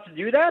not allowed to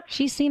do that?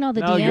 She's seen all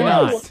the No, DMs. you're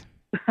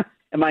not.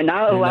 Am I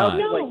not You're allowed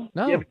not. to like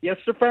No. give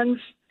gifts to friends?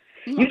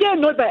 You get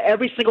annoyed by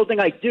every single thing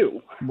I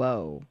do.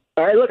 Whoa.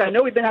 All right, look, I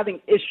know we've been having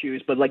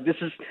issues, but like this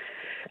is,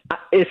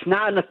 it's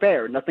not an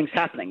affair. Nothing's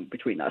happening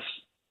between us.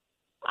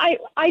 I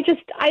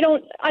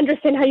don't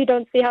understand how you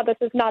don't see how this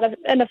is not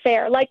an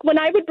affair. Like when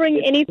I would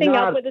bring anything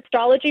not- up with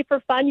astrology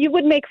for fun, you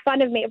would make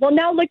fun of me. Well,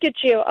 now look at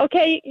you.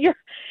 Okay,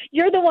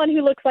 you're the one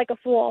who looks like a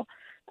fool.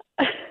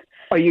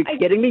 Are you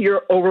kidding me?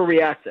 You're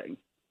overreacting.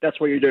 That's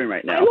what you're doing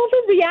right now. I'm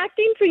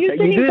overreacting for you Yeah, you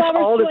sending do this all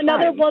flowers the to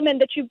another time. woman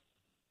that you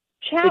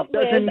chat It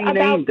doesn't with mean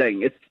about.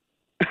 anything. It's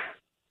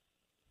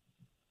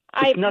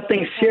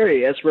nothing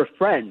serious. We're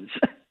friends.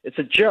 It's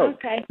a joke.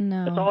 Okay.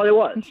 No. That's all it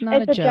was. It's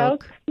not It's a a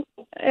joke.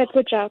 It's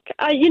a joke.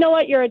 You know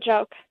what? You're a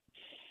joke.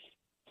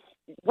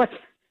 What?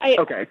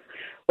 Okay.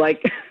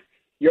 Like,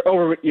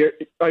 are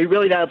you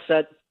really that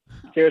upset?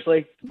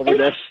 Seriously? Over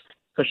this?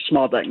 Such a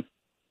small thing.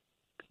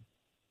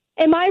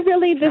 Am I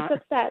really this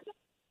upset?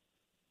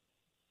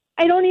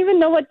 don't even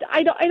know what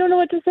I don't know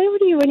what to say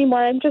to you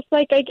anymore. I'm just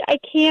like I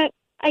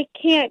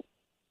can't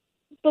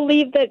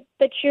believe that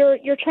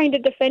you're trying to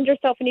defend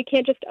yourself and you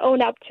can't just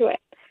own up to it.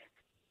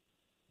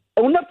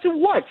 Own up to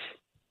what?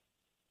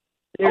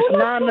 There's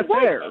not an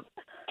affair.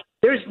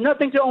 There's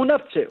nothing to own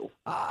up to.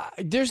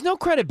 There's no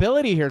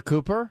credibility here,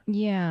 Cooper.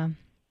 Yeah.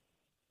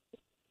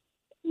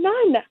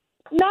 None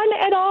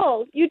at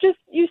all. You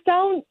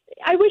sound.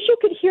 I wish you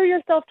could hear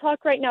yourself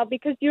talk right now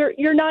because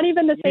you're not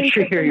even the same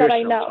person that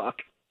I know.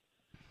 Talk.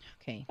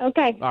 Okay.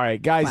 Okay. All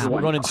right, guys,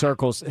 we're going in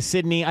circles.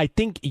 Sydney, I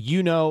think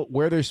you know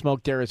where there's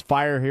smoke, there is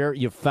fire here.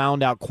 You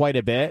found out quite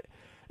a bit.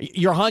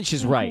 Your hunch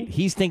is right.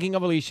 He's thinking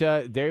of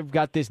Alicia. They've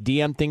got this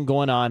DM thing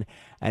going on,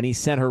 and he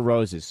sent her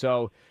roses.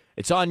 So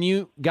it's on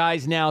you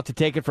guys now to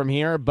take it from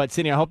here. But,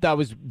 Sydney, I hope that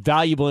was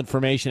valuable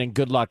information, and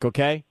good luck,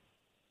 okay?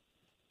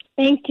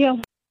 Thank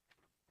you.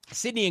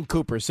 Sydney and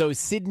Cooper. So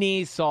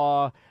Sydney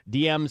saw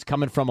DMs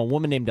coming from a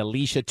woman named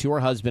Alicia to her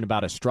husband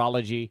about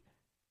astrology.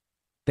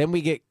 Then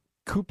we get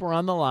Cooper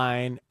on the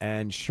line,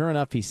 and sure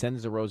enough, he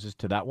sends the roses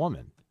to that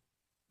woman,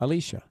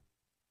 Alicia.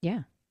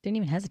 Yeah. Didn't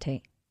even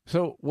hesitate.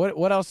 So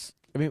what else?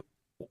 I mean,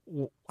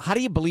 how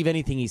do you believe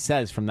anything he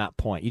says from that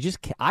point?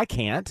 I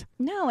can't.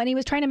 No, and he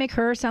was trying to make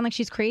her sound like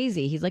she's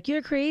crazy. He's like,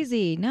 you're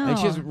crazy. No. And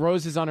she has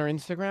roses on her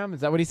Instagram?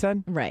 Is that what he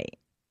said? Right.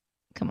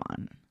 Come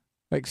on.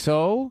 Like,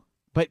 so?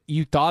 But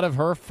you thought of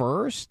her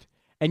first?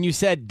 And you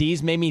said,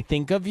 these made me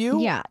think of you?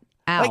 Yeah.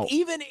 Ow. Like,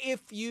 even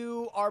if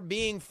you are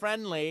being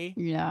friendly,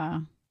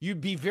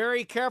 you'd be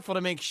very careful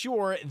to make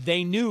sure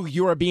they knew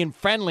you were being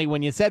friendly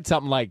when you said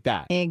something like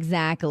that.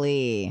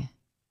 Exactly.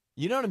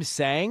 You know what I'm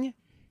saying?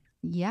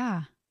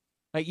 Yeah.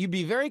 Like, you'd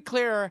be very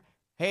clear,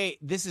 hey,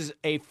 this is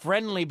a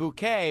friendly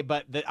bouquet,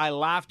 but I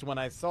laughed when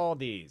I saw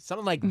these.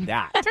 Something like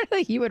that. I don't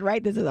think you would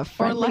write this as a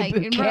friendly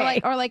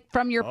bouquet. Or like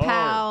from your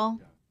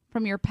pal.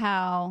 From your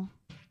pal.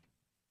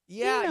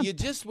 Yeah, you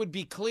just would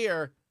be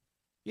clear.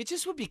 You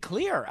just would be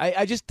clear.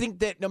 I just think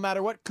that no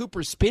matter what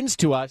Cooper spins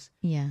to us,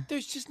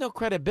 there's just no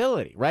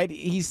credibility, right?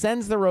 He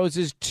sends the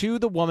roses to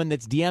the woman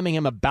that's DMing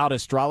him about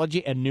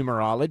astrology and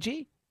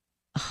numerology.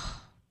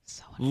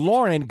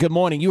 Lauren, good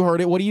morning. You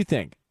heard it. What do you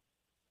think?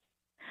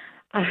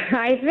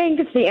 I think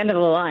it's the end of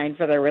the line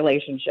for their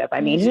relationship.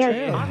 I mean, he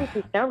has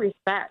obviously no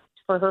respect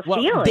for her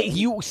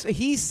feelings.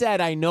 He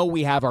said, I know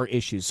we have our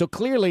issues. So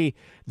clearly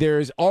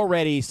there's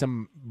already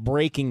some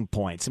breaking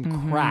points,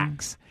 some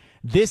cracks.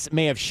 This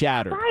may have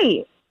shattered.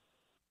 Right.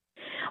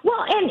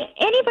 Well, and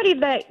anybody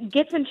that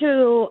gets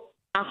into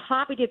a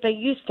hobby that they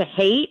used to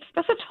hate,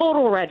 that's a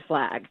total red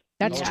flag.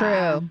 That's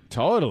true.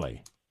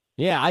 Totally.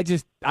 Yeah,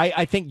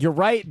 I think you're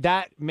right.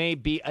 That may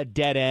be a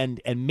dead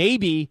end, and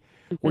maybe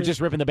we're just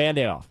ripping the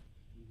Band-Aid off.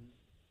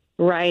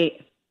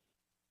 Right.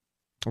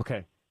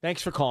 Okay.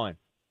 Thanks for calling.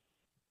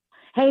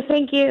 Hey,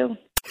 thank you.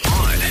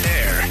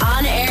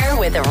 On air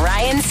with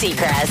Ryan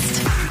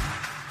Seacrest.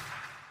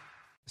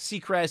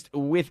 Seacrest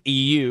with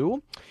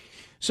you.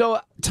 So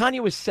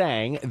Tanya was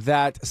saying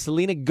that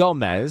Selena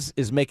Gomez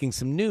is making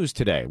some news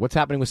today. What's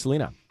happening with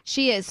Selena?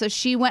 She is. So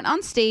she went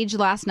on stage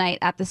last night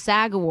at the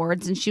SAG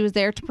Awards, and she was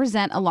there to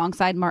present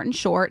alongside Martin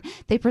Short.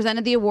 They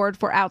presented the award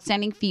for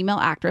Outstanding Female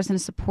Actress in a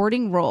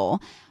Supporting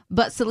Role.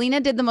 But Selena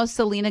did the most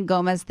Selena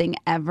Gomez thing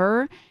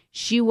ever.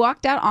 She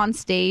walked out on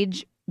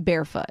stage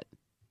barefoot.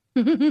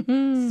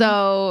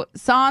 So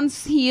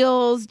sans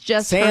heels,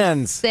 just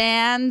Sans.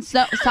 Sans.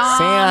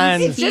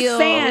 Sans. Heels. It's just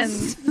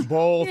sans.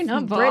 Both. You're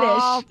not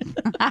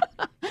British.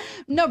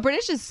 No,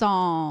 British is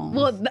song.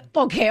 Well,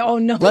 okay. Oh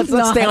no. Let's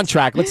stay on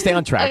track. Let's stay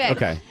on track.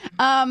 Okay.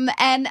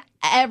 And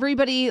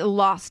everybody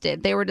lost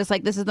it. They were just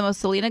like, this is the most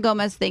Selena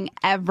Gomez thing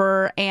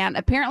ever. And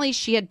apparently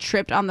she had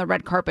tripped on the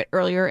red carpet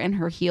earlier in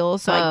her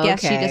heels. So I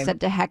guess she just said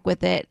to heck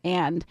with it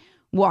and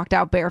walked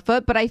out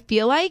barefoot. But I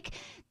feel like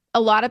a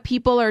lot of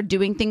people are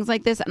doing things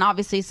like this. And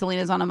obviously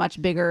Selena's on a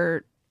much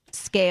bigger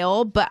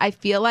scale. But I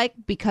feel like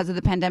because of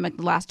the pandemic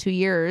the last 2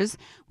 years,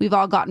 we've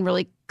all gotten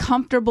really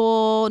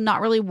comfortable, not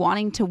really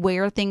wanting to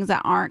wear things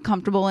that aren't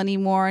comfortable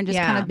anymore, and just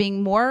kind of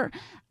being more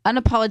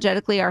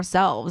unapologetically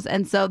ourselves.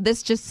 And so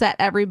this just set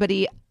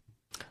everybody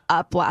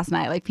up last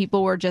night. Like,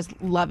 people were just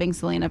loving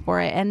Selena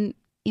for it. And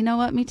you know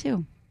what? Me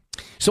too.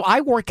 So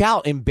I work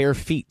out in bare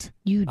feet.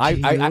 You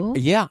do?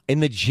 Yeah, in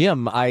the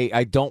gym,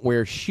 I don't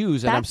wear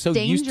shoes, and I'm so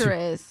used to.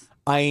 Dangerous.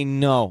 I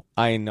know.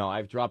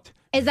 I've dropped.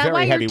 Is that very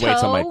why your heavy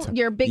weights on my toe,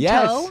 your big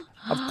yes, toe?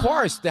 Of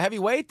course, the heavy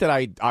weight that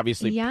I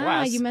obviously Yeah,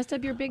 press. you messed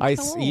up your big I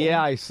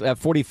toe. at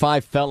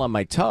 45 fell on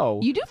my toe.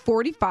 You do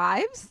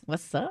 45s?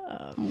 What's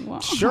up? Wow.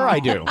 Sure, I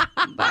do.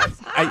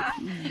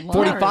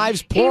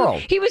 45's plural.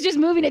 He was just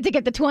moving it to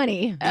get the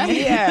 20.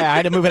 Yeah, I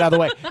had to move it out of the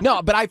way.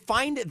 No, but I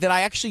find that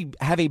I actually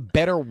have a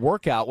better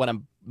workout when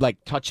I'm like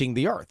touching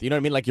the earth. You know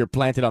what I mean? Like, you're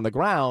planted on the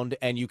ground,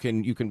 and you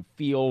can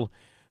feel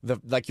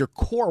your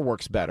core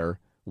works better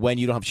when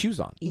you don't have shoes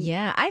on.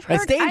 Yeah, I've heard.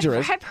 It's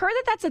dangerous. I've heard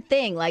that that's a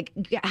thing. Like,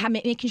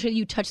 making sure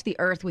you touch the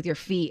earth with your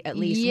feet at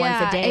least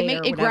once a day.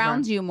 It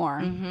grounds you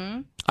more.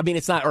 Mm-hmm. I mean,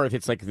 it's not earth.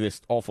 It's like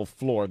this awful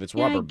floor that's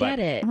Yeah, rubber. I get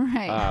it.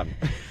 Right.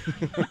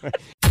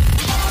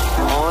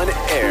 On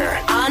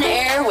air. On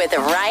air with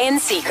Ryan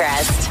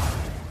Seacrest.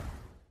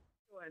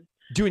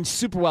 Doing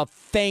super well.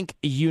 Thank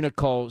you,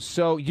 Nicole.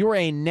 So you're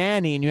a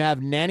nanny and you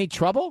have nanny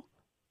trouble?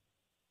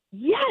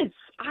 Yes,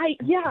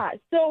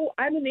 So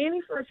I'm a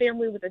nanny for a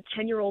family with a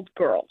 10-year-old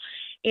girl,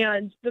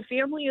 and the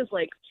family is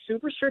like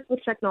super strict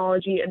with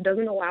technology and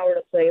doesn't allow her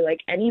to play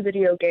like any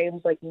video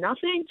games, like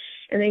nothing.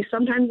 And they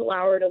sometimes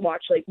allow her to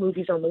watch like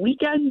movies on the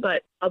weekend,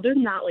 but other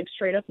than that, like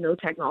straight up no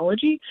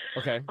technology.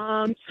 Okay.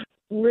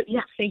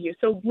 Yeah, thank you.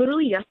 So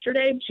literally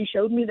yesterday, she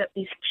showed me that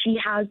she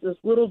has this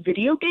little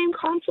video game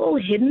console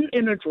hidden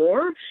in a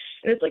drawer,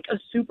 and it's like a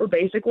super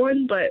basic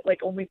one, but like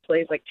only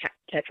plays like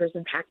Tetris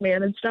and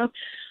Pac-Man and stuff.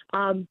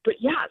 But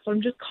yeah, so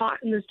I'm just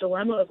caught in this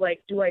dilemma of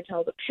like, do I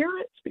tell the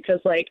parents?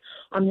 Because like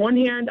on one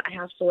hand, I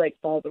have to like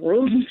follow the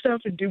rules and stuff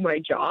and do my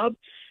job,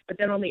 but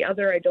then on the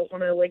other, I don't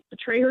want to like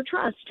betray her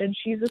trust, and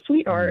she's a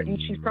sweetheart, and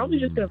she's probably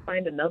just going to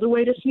find another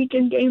way to sneak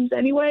in games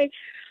anyway.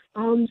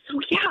 So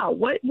yeah,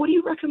 what do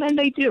you recommend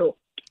I do?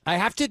 I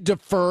have to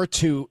defer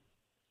to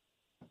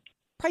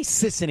probably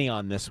Sissany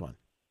on this one.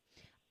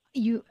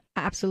 You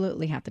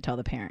absolutely have to tell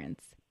the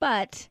parents,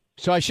 but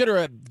So I should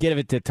have given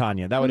it to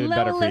Tanya. That would have been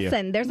better for you.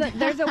 listen, there's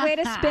a way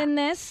to spin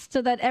this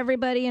so that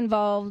everybody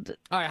involved.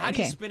 All right, how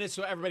do you spin it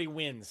so everybody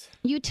wins?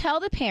 You tell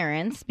the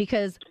parents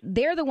because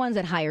they're the ones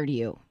that hired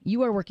you.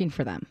 You are working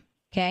for them,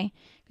 okay?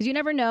 Because you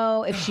never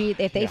know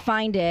if they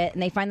find it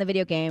and they find the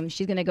video game,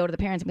 she's gonna go to the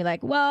parents and be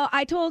like, "Well,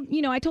 I told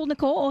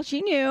Nicole,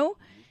 she knew,"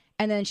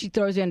 and then she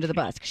throws you under the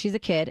bus because she's a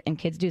kid and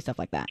kids do stuff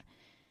like that.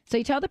 So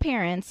you tell the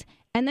parents,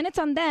 and then it's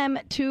on them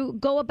to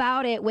go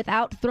about it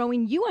without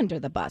throwing you under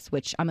the bus,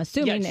 which I'm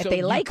assuming if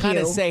they like you, kind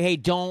of say, "Hey,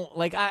 don't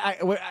like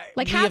like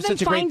we have them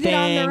such a great find it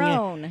on their thing.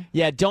 own."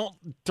 Yeah, don't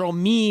throw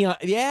me.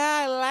 Yeah,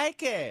 I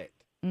like it.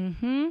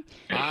 Mm-hmm.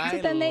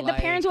 So then the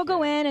parents will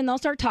go in and they'll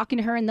start talking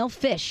to her and they'll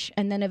fish,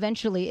 and then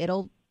eventually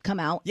it'll come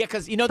out. Yeah,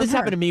 because this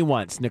happened to me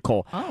once,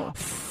 Nicole. Oh.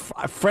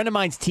 A friend of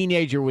mine's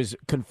teenager was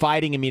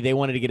confiding in me they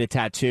wanted to get a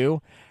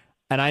tattoo,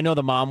 and I know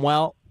the mom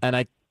well, and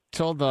I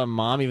told the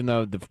mom, even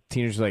though the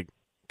teenager's like,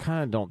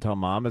 kind of don't tell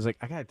mom. I was like,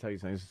 I gotta tell you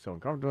something. This is so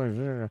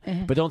uncomfortable,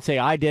 but don't say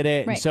I did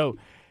it. Right. And so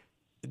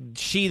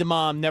the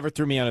mom, never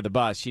threw me under the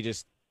bus. She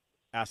just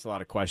asked a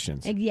lot of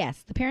questions.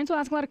 Yes, the parents will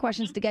ask a lot of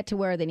questions to get to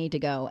where they need to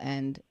go,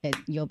 and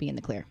you'll be in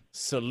the clear.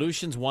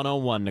 Solutions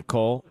 101,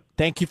 Nicole.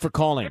 Thank you for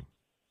calling.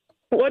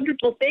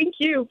 Wonderful. Thank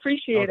you.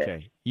 Appreciate it.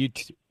 Okay.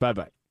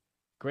 Bye-bye.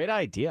 Great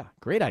idea.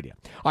 Great idea.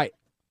 All right.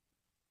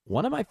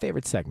 One of my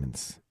favorite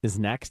segments is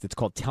next. It's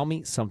called Tell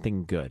Me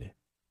Something Good.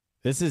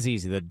 This is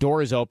easy. The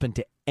door is open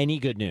to any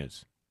good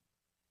news.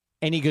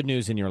 Any good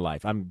news in your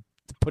life. I'm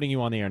putting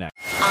you on the air next.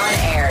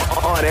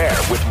 On air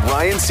with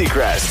Ryan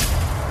Seacrest.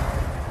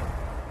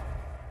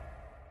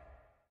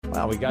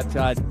 Well, we got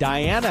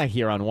Diana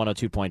here on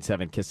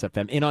 102.7 KISS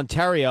FM. In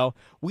Ontario,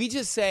 we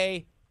just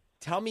say,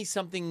 tell me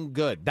something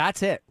good.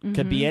 That's it.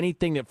 Could be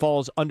anything that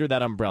falls under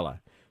that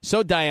umbrella.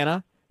 So,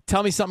 Diana,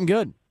 tell me something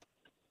good.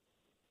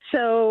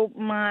 So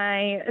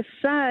my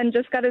son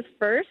just got his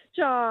first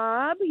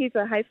job. He's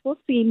a high school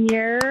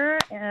senior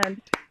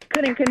and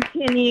couldn't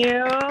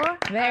continue.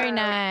 Very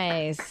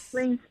nice.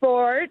 Playing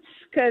sports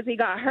because he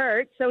got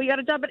hurt. So he got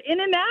a job at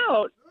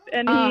In-N-Out.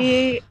 And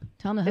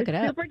tell him to hook it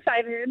up. Super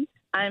excited.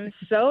 I'm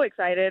so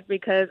excited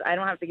because I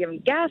don't have to give him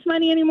gas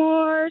money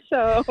anymore.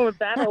 So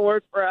that'll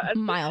work for us.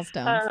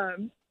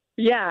 Milestones.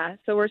 Yeah.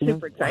 So we're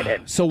super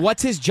excited. So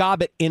what's his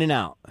job at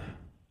In-N-Out?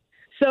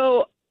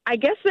 So I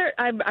guess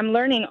I'm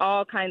learning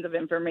all kinds of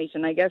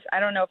information. I guess I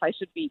don't know if I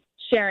should be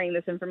sharing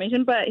this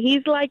information, but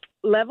he's like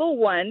level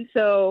 1.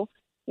 So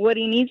what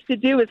he needs to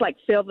do is like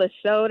fill the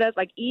sodas.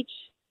 Like each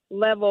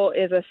level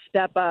is a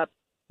step up.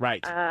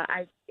 Right.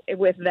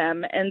 With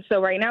them. And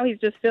so right now he's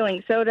just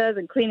filling sodas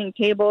and cleaning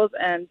tables.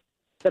 And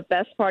the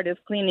best part is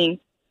cleaning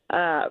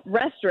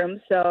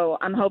restrooms. So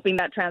I'm hoping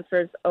that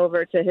transfers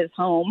over to his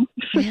home.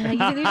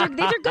 Yeah, these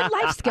are good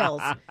life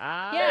skills.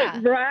 Yeah.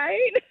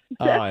 Right?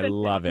 Oh, I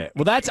love it.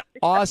 Well, that's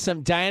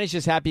awesome. Diana's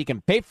just happy you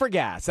can pay for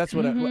gas. That's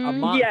what a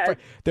mom. Yes.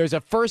 There's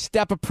a first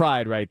step of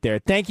pride right there.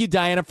 Thank you,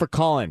 Diana, for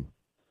calling.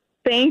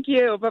 Thank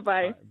you.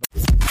 Bye-bye.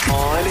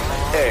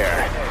 On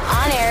air.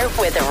 On air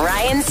with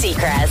Ryan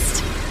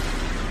Seacrest.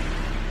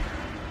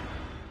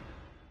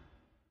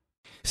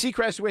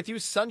 Seacrest with you.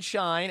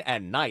 Sunshine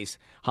and nice.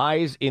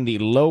 Highs in the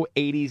low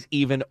 80s,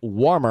 even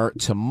warmer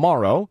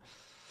tomorrow.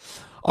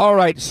 All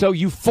right, so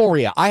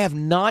Euphoria. I have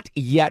not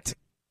yet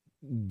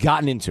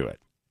gotten into it.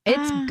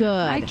 It's good.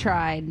 I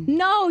tried.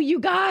 No, you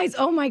guys.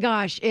 Oh my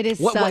gosh, it is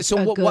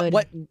good.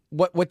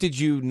 What did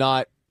you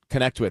not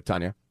connect with,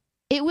 Tanya?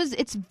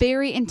 It's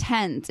very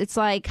intense. It's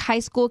like high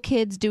school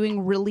kids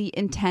doing really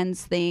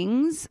intense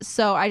things.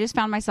 So I just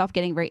found myself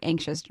getting very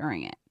anxious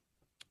during it.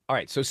 All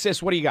right, so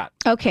sis, what do you got?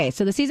 Okay,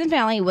 so the season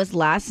finale was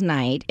last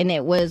night, and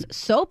it was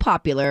so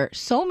popular,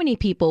 so many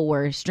people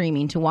were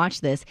streaming to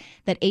watch this,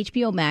 that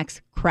HBO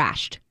Max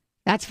crashed.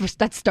 That's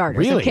starters.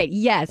 Really? Okay,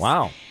 yes.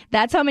 Wow.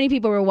 That's how many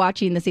people were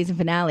watching the season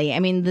finale. I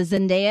mean, the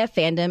Zendaya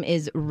fandom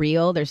is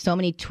real. There's so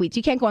many tweets.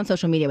 You can't go on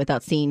social media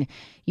without seeing,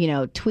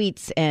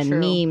 tweets and True.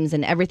 memes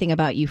and everything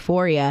about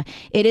Euphoria.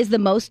 It is the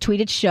most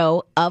tweeted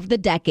show of the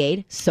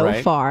decade so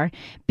far,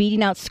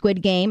 beating out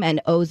Squid Game and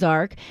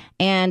Ozark.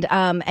 And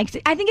I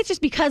think it's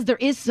just because there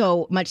is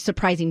so much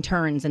surprising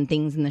turns and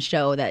things in the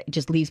show that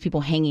just leaves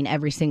people hanging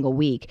every single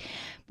week.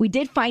 We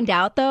did find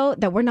out, though,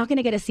 that we're not going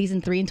to get a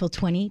season 3 until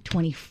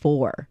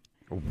 2024.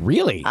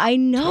 Really? I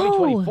know.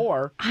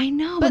 2024? I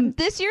know. But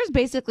this year's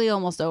basically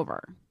almost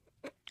over.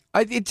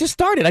 It just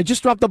started. I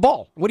just dropped the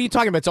ball. What are you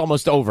talking about? It's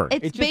almost over.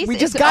 We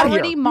just got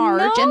already here.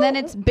 March, and then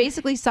it's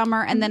basically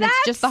summer, and then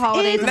it's just the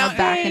holidays, and we're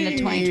back into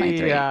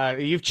 2023. Yeah,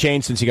 you've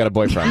changed since you got a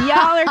boyfriend. Y'all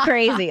are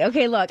crazy.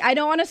 Okay, look, I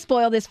don't want to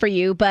spoil this for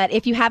you, but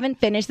if you haven't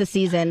finished the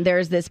season,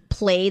 there's this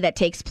play that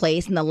takes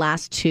place in the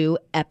last 2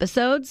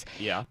 episodes.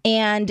 Yeah.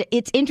 And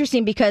it's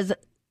interesting because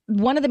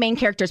one of the main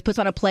characters puts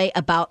on a play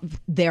about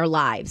their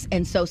lives.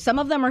 And so some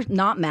of them are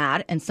not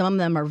mad and some of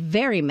them are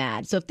very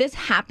mad. So if this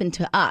happened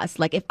to us,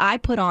 like if I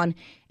put on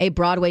a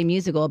Broadway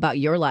musical about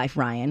your life,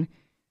 Ryan,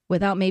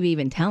 without maybe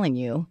even telling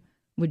you,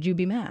 would you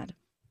be mad?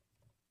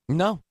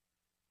 No.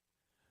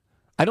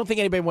 I don't think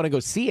anybody want to go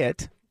see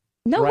it.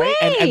 No right? way.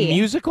 And a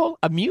musical?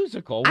 A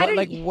musical? I What, don't-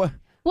 like what?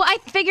 Well, I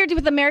figured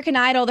with American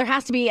Idol, there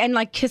has to be, and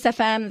like Kiss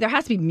FM, there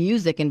has to be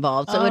music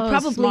involved. So it would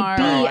probably smart.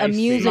 be Oh, a I see.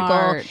 musical.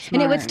 Smart,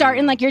 And it would smart. start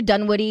in like your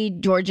Dunwoody,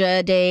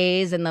 Georgia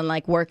days and then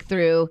like work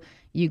through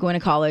you going to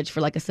college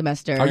for like a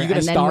semester. Are you going to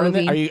and then star in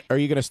moving. this? Are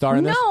you going to star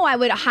in this? No, I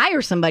would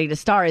hire somebody to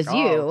star as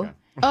you. okay.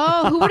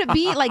 Oh, who would it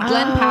be? Like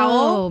Glenn Powell?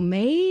 Oh,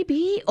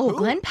 maybe. Oh,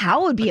 Glenn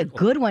Powell would be a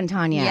good one,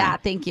 Tanya. Yeah,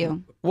 thank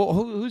you. Well,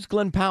 who's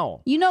Glenn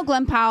Powell? You know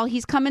Glenn Powell.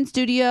 He's come in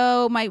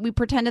studio. We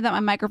pretended that my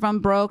microphone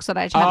broke, so that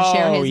I had to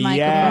share his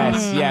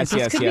microphone.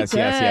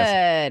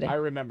 Yes. I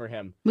remember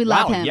him. We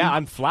love Wow, him. Yeah,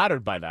 I'm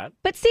flattered by that.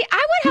 But see,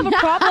 I would have a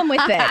problem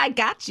with it. I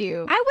got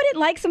you. I wouldn't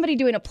like somebody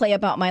doing a play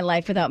about my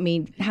life without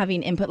me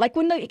having input. Like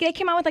when they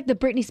came out with like the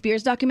Britney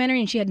Spears documentary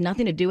and she had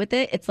nothing to do with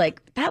it, it's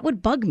like, that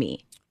would bug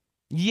me.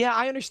 Yeah,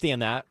 I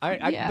understand that.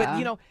 But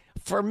Yeah.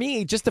 for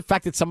me, just the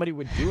fact that somebody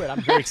would do it,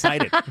 I'm very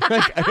excited.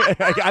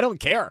 I don't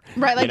care.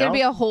 Right, like you know? there'd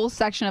be a whole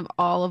section of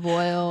olive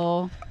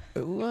oil.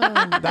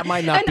 That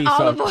might not An be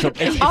olive so. oil-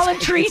 It's olive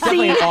tree it's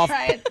definitely an seed. off.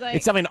 Right, it's like-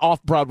 It's definitely an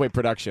off-Broadway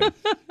production.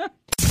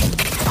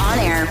 On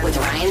Air with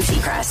Ryan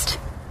Seacrest.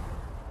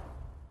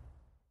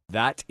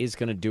 That is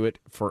going to do it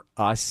for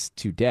us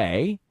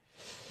today.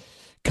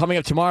 Coming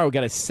up tomorrow, we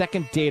got a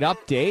second date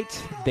update.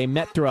 They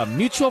met through a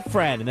mutual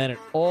friend, and then it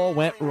all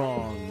went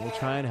wrong. We'll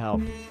try and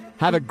help.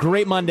 Have a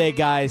great Monday,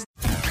 guys.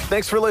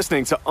 Thanks for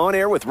listening to On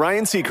Air with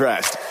Ryan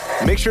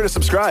Seacrest. Make sure to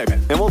subscribe,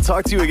 and we'll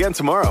talk to you again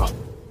tomorrow.